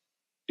and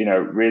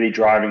really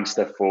driving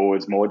stuff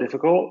forwards more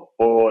difficult,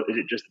 or is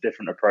it just a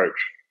different approach?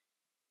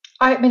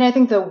 I mean, I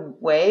think the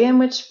way in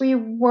which we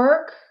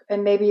work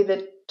and maybe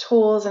the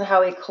tools and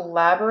how we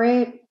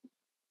collaborate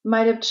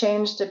might have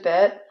changed a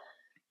bit.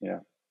 Yeah.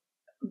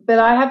 But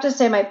I have to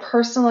say, my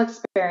personal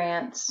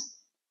experience,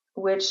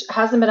 which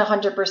hasn't been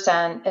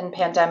 100% in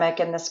pandemic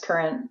in this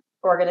current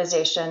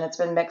organization, it's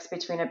been mixed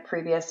between a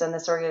previous and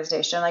this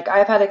organization. Like,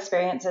 I've had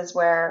experiences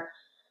where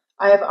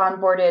I have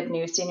onboarded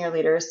new senior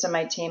leaders to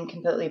my team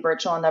completely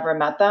virtual and never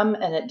met them,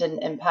 and it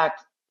didn't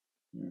impact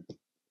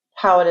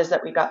how it is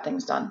that we got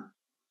things done.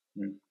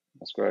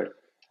 That's great.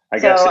 I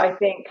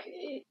think.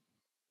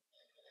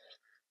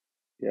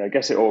 Yeah, I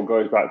guess it all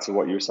goes back to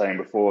what you were saying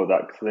before,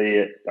 that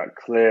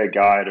clear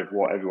guide of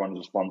what everyone's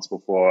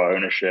responsible for,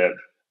 ownership,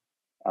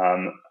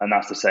 and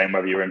that's the same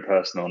whether you're in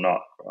person or not,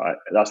 right?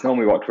 That's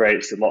normally what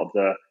creates a lot of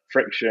the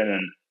friction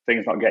and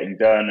things not getting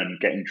done and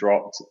getting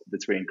dropped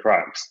between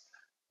cracks.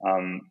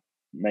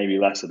 Maybe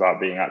less about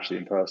being actually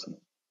in person.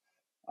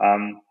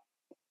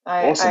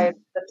 Awesome.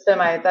 That's been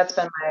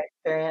my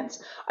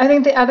experience. I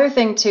think the other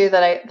thing too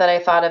that I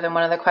thought of in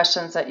one of the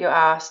questions that you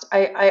asked,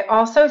 I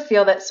also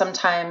feel that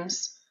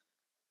sometimes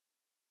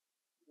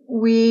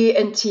we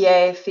in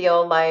TA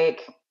feel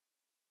like,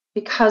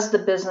 because the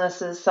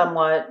business is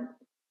somewhat,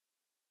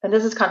 and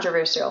this is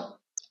controversial,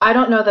 I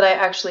don't know that I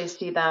actually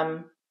see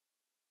them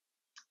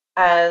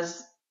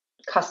as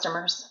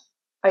customers.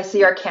 I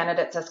see our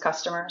candidates as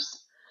customers.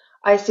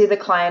 I see the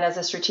client as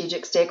a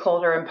strategic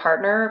stakeholder and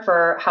partner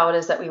for how it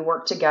is that we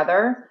work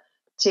together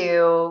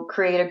to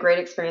create a great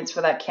experience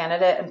for that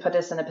candidate and put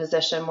us in a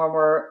position where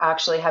we're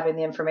actually having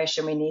the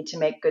information we need to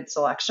make good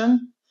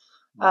selection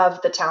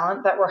of the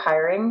talent that we're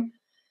hiring.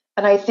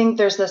 And I think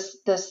there's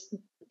this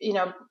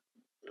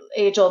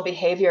age-old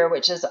behavior,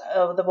 which is,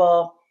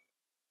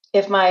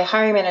 if my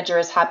hiring manager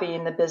is happy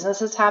and the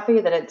business is happy,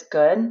 that it's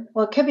good.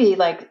 Well, it could be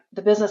like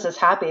the business is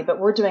happy, but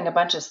we're doing a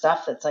bunch of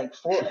stuff that's like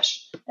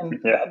foolish and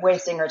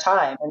wasting our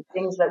time and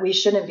things that we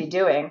shouldn't be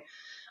doing.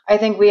 I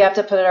think we have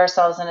to put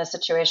ourselves in a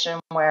situation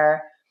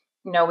where,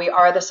 we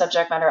are the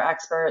subject matter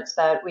experts,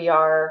 that we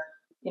are,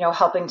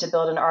 helping to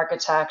build and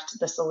architect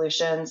the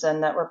solutions,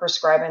 and that we're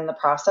prescribing the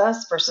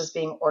process versus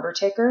being order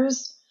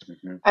takers.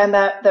 Mm-hmm. And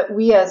that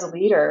we as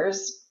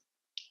leaders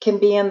can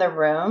be in the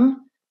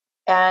room,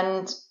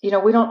 and, we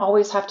don't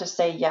always have to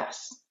say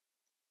yes.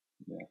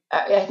 Yeah.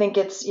 I think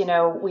it's,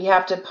 we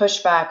have to push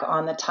back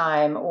on the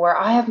time, or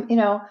I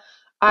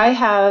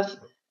have,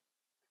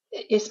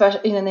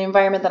 especially in the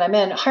environment that I'm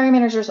in, hiring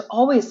managers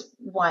always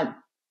want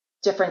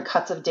different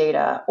cuts of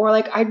data, or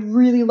like, I'd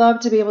really love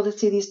to be able to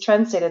see these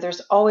trends data.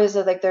 There's always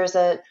no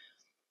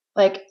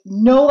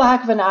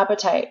lack of an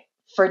appetite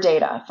for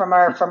data from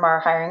our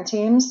hiring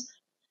teams.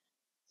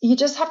 You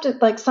just have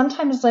to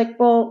sometimes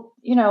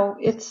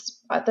it's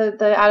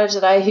the adage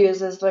that I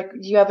use is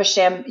you have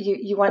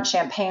you want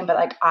champagne,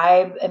 but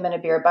I am in a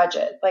beer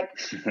budget.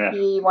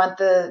 You want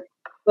the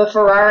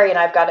Ferrari and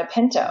I've got a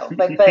Pinto.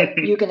 But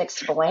you can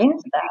explain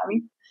to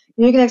them.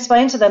 You can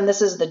explain to them,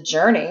 this is the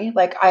journey.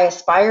 I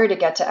aspire to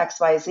get to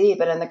XYZ,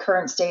 but in the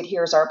current state,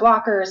 here's our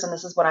blockers, and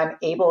this is what I'm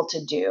able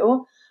to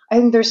do. I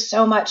think there's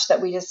so much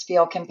that we just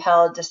feel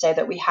compelled to say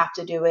that we have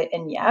to do it,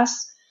 and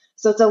yes.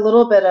 So it's a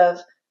little bit of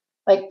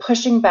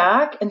pushing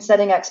back and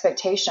setting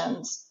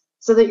expectations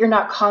so that you're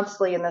not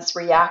constantly in this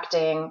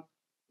reacting,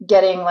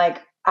 getting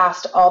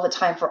asked all the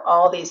time for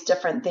all these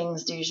different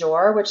things du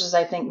jour, which is,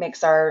 I think,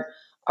 makes our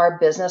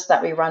business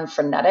that we run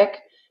frenetic.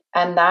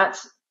 And that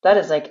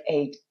is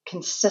a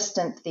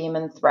consistent theme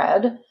and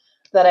thread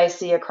that I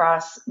see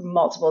across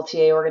multiple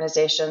TA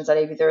organizations that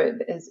I've either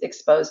is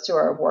exposed to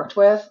or worked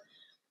with,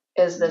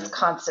 is this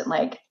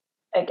constant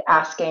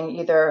asking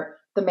either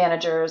the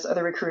managers or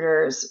the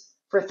recruiters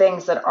for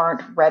things that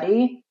aren't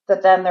ready,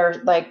 that then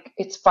they're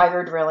it's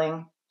fire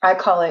drilling. I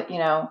call it,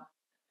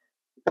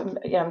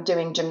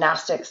 doing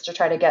gymnastics to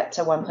try to get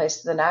to one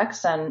place to the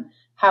next. And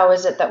how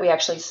is it that we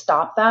actually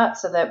stop that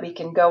so that we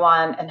can go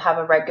on and have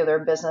a regular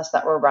business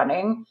that we're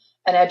running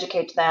and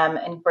educate them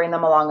and bring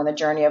them along on the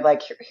journey of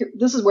here,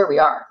 this is where we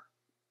are.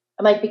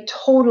 And be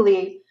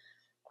totally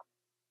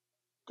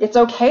it's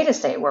okay to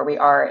say where we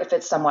are if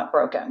it's somewhat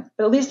broken,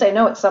 but at least they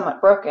know it's somewhat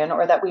broken,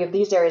 or that we have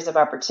these areas of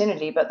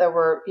opportunity, but that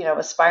we're,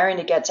 aspiring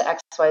to get to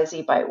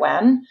XYZ by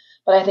when.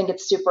 But I think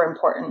it's super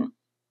important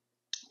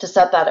to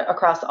set that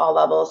across all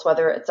levels,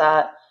 whether it's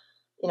at,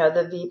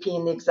 the VP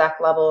and the exec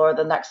level or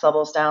the next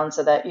levels down,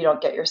 so that you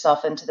don't get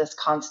yourself into this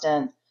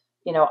constant,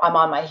 I'm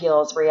on my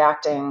heels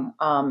reacting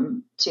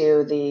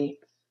to the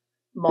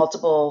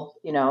multiple,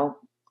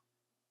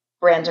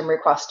 random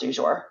requests du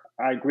jour.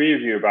 I agree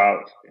with you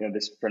about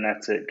this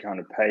frenetic kind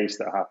of pace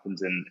that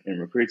happens in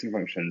recruiting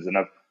functions, and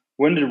I've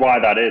wondered why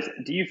that is.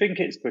 Do you think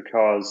it's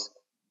because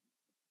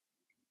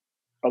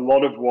a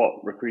lot of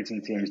what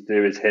recruiting teams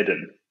do is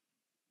hidden,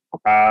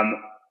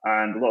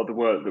 and a lot of the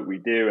work that we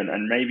do,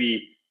 and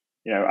maybe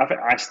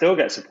I still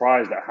get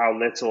surprised at how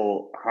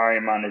little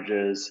hiring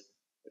managers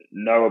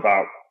know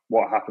about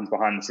what happens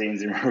behind the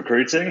scenes in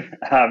recruiting,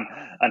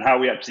 and how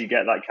we actually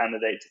get that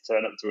candidate to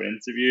turn up to an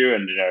interview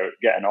and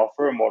get an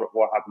offer, and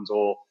what happens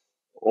all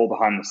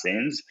behind the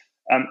scenes.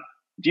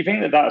 Do you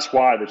think that that's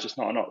why there's just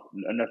not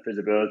enough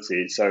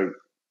visibility? So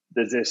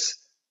there's this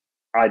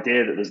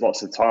idea that there's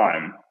lots of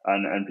time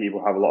and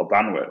people have a lot of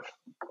bandwidth,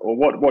 or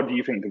what do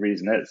you think the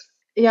reason is?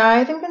 Yeah,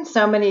 I think in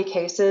so many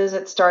cases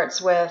it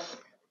starts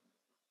with,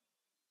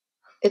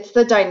 it's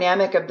the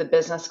dynamic of the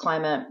business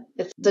climate.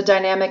 It's the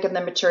dynamic and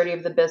the maturity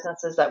of the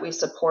businesses that we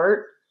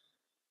support.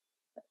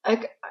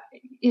 Like,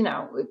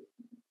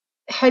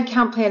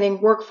 headcount planning,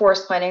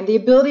 workforce planning, the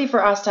ability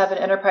for us to have an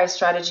enterprise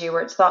strategy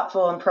where it's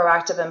thoughtful and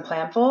proactive and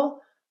planful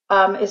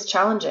is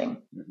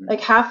challenging. Mm-hmm.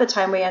 Like half the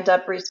time we end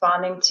up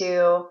responding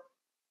to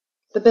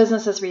the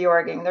business is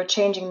reorging, they're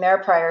changing their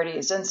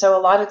priorities. And so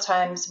a lot of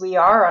times we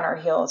are on our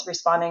heels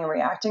responding and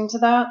reacting to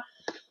that.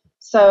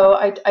 So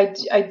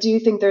I do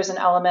think there's an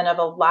element of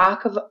a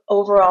lack of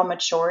overall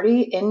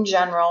maturity in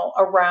general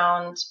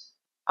around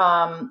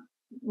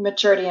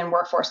maturity and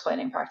workforce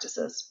planning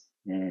practices.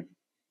 Mm.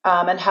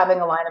 And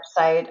having a line of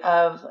sight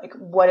of like,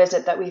 what is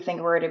it that we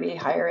think we're going to be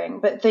hiring?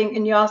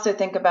 And you also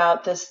think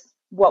about this,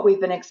 what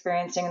we've been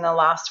experiencing in the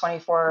last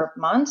 24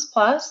 months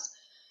plus,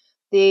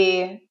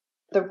 the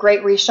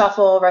great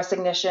reshuffle,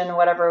 resignation,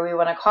 whatever we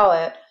want to call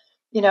it,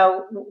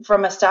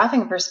 from a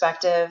staffing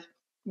perspective,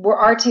 where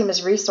our team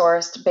is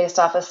resourced based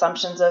off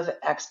assumptions of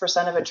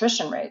X% of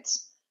attrition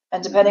rates.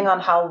 And depending on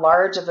how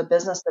large of a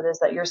business it is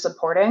that you're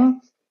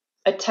supporting,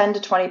 a 10 to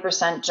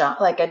 20% jump,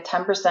 like a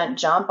 10%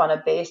 jump on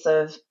a base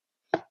of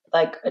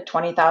like a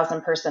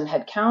 20,000 person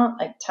head count,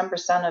 like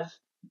 10% of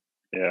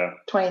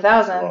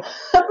 20,000, a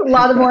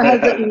lot of more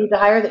heads that you need to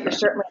hire that you're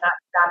certainly not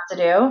staffed to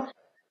do.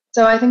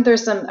 So I think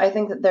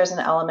that there's an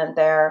element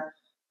there.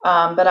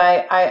 But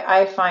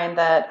I find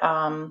that,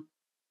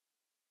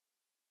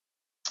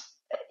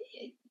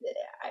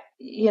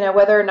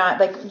 whether or not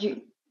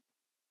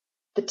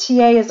the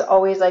TA is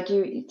always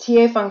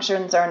TA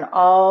functions are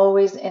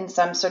always in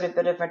some sort of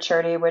bit of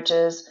maturity, which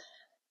is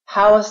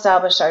how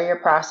established are your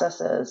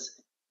processes?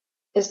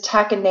 Is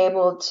tech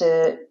enabled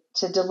to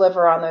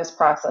deliver on those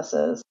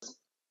processes?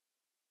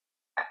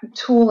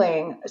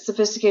 Tooling,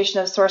 sophistication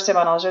of sourcing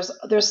models.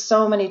 There's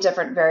so many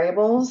different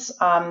variables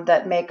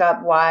that make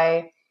up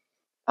why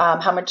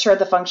how mature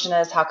the function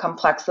is, how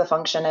complex the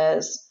function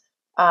is.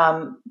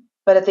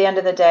 But at the end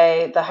of the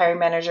day, the hiring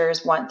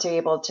managers want to be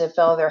able to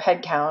fill their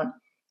headcount,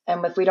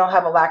 and if we don't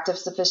have a lack of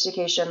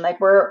sophistication, like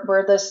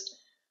we're this,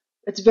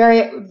 it's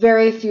very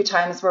very few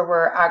times where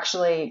we're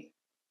actually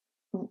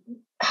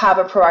have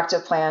a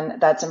proactive plan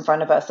that's in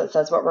front of us that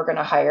says what we're going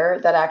to hire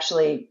that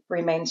actually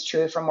remains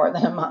true for more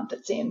than a month,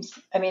 it seems.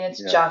 I mean,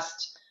 it's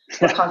just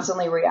we're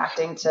constantly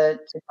reacting to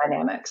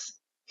dynamics.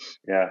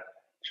 Yeah,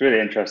 it's really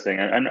interesting.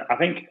 And I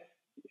think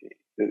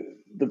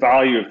the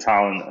value of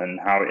talent and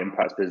how it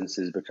impacts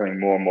businesses is becoming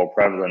more and more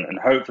prevalent. And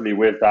hopefully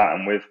with that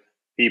and with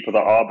people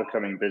that are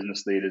becoming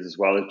business leaders as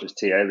well as just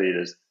TA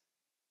leaders,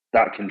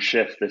 that can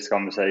shift this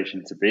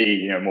conversation to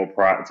be, more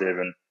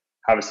proactive and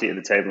have a seat at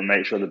the table and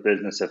make sure the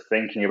business are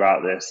thinking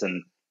about this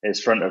and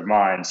is front of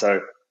mind. So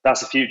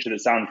that's a future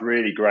that sounds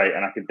really great.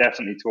 And I could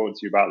definitely talk to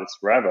you about this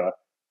forever.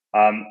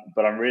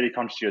 But I'm really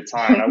conscious of your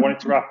time. And I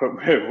wanted to wrap up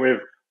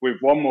with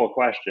one more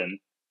question.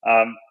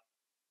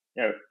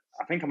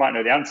 I think I might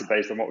know the answer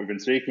based on what we've been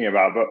speaking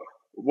about, but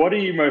what are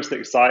you most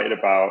excited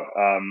about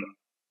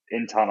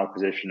in talent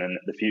acquisition and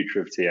the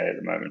future of TA at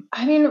the moment?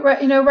 I mean,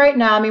 right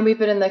now, we've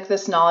been in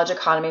this knowledge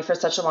economy for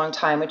such a long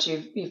time, which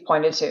you've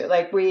pointed to.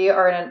 Like we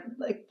are in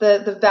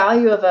the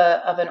value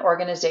of an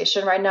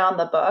organization right now in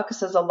the book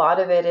says a lot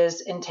of it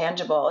is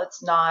intangible.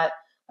 It's not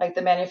like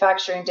the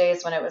manufacturing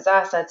days when it was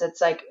assets.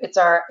 It's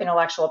our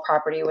intellectual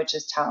property, which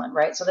is talent,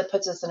 right? So that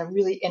puts us in a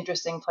really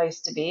interesting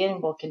place to be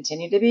and will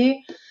continue to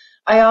be.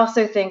 I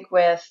also think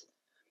with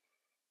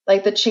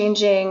the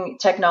changing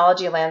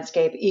technology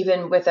landscape,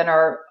 even within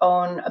our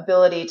own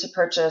ability to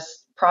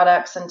purchase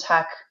products and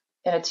tech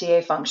in a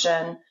TA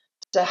function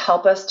to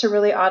help us to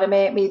really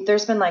automate.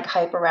 There's been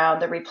hype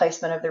around the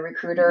replacement of the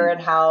recruiter and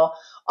how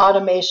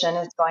automation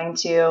is going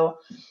to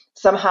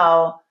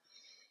somehow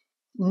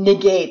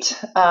negate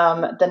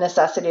the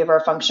necessity of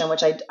our function,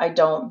 which I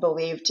don't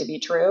believe to be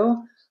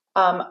true.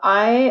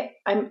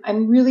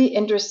 I'm really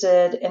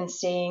interested in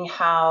seeing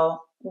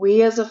how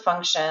we as a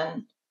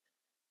function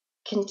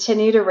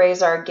continue to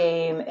raise our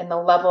game in the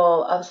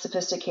level of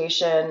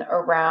sophistication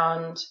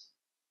around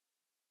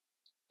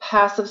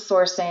passive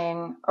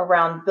sourcing,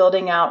 around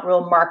building out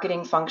real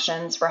marketing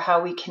functions for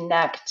how we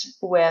connect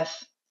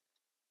with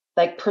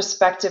like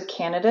prospective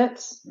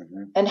candidates.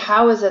 And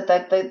how is it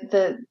that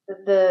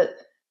the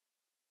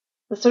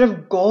sort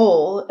of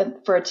goal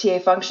for a TA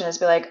function is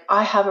be like,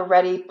 I have a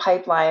ready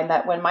pipeline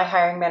that when my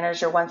hiring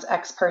manager wants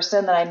X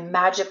person, that I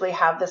magically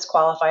have this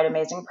qualified,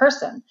 amazing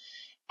person.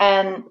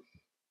 And,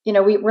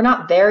 we're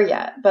not there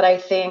yet, but I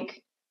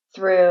think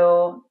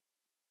through,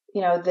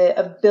 the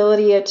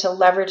ability to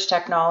leverage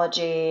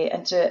technology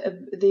and to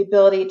the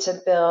ability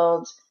to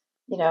build,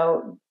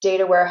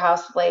 data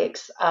warehouse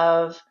lakes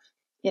of,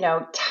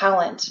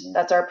 talent.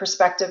 That's our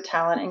prospective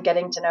talent, and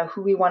getting to know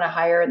who we want to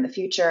hire in the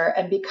future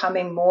and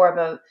becoming more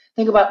of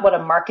think about what a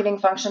marketing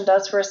function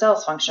does for a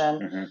sales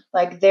function.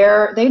 Like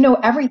they know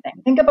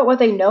everything. Think about what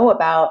they know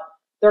about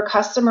their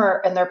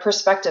customer and their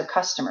prospective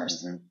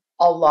customers.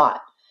 A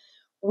lot.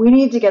 We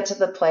need to get to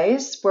the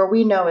place where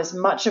we know as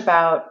much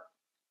about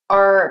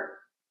our,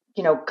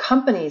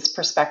 company's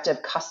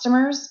prospective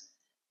customers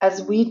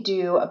as we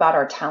do about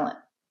our talent.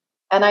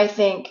 And I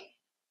think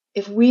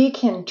if we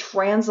can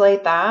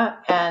translate that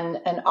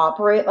and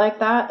operate like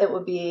that, it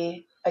would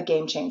be a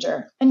game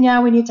changer. And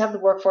yeah, we need to have the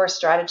workforce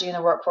strategy and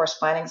the workforce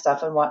planning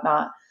stuff and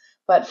whatnot.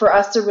 But for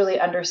us to really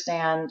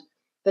understand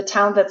the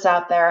talent that's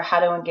out there,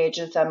 how to engage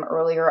with them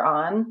earlier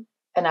on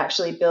and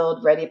actually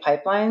build ready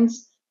pipelines,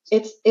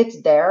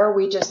 it's there.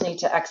 We just need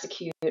to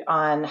execute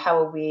on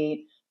how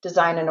we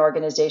design an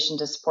organization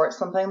to support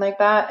something like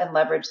that and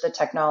leverage the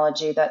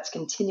technology that's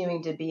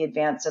continuing to be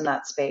advanced in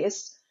that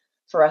space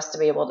for us to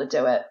be able to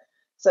do it.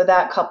 So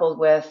that coupled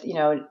with,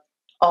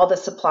 all the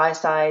supply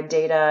side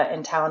data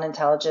and talent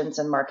intelligence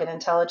and market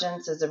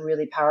intelligence is a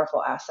really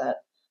powerful asset.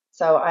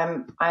 So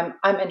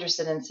I'm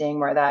interested in seeing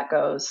where that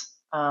goes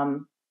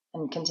and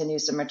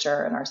continues to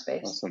mature in our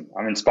space. Awesome.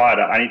 I'm inspired.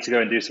 I need to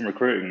go and do some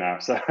recruiting now.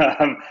 So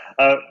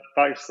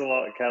thanks a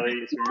lot, Kelly.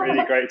 It's been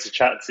really great to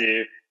chat to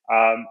you.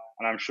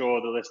 And I'm sure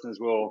the listeners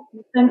will.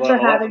 Thanks for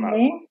having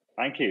me.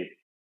 Thank you.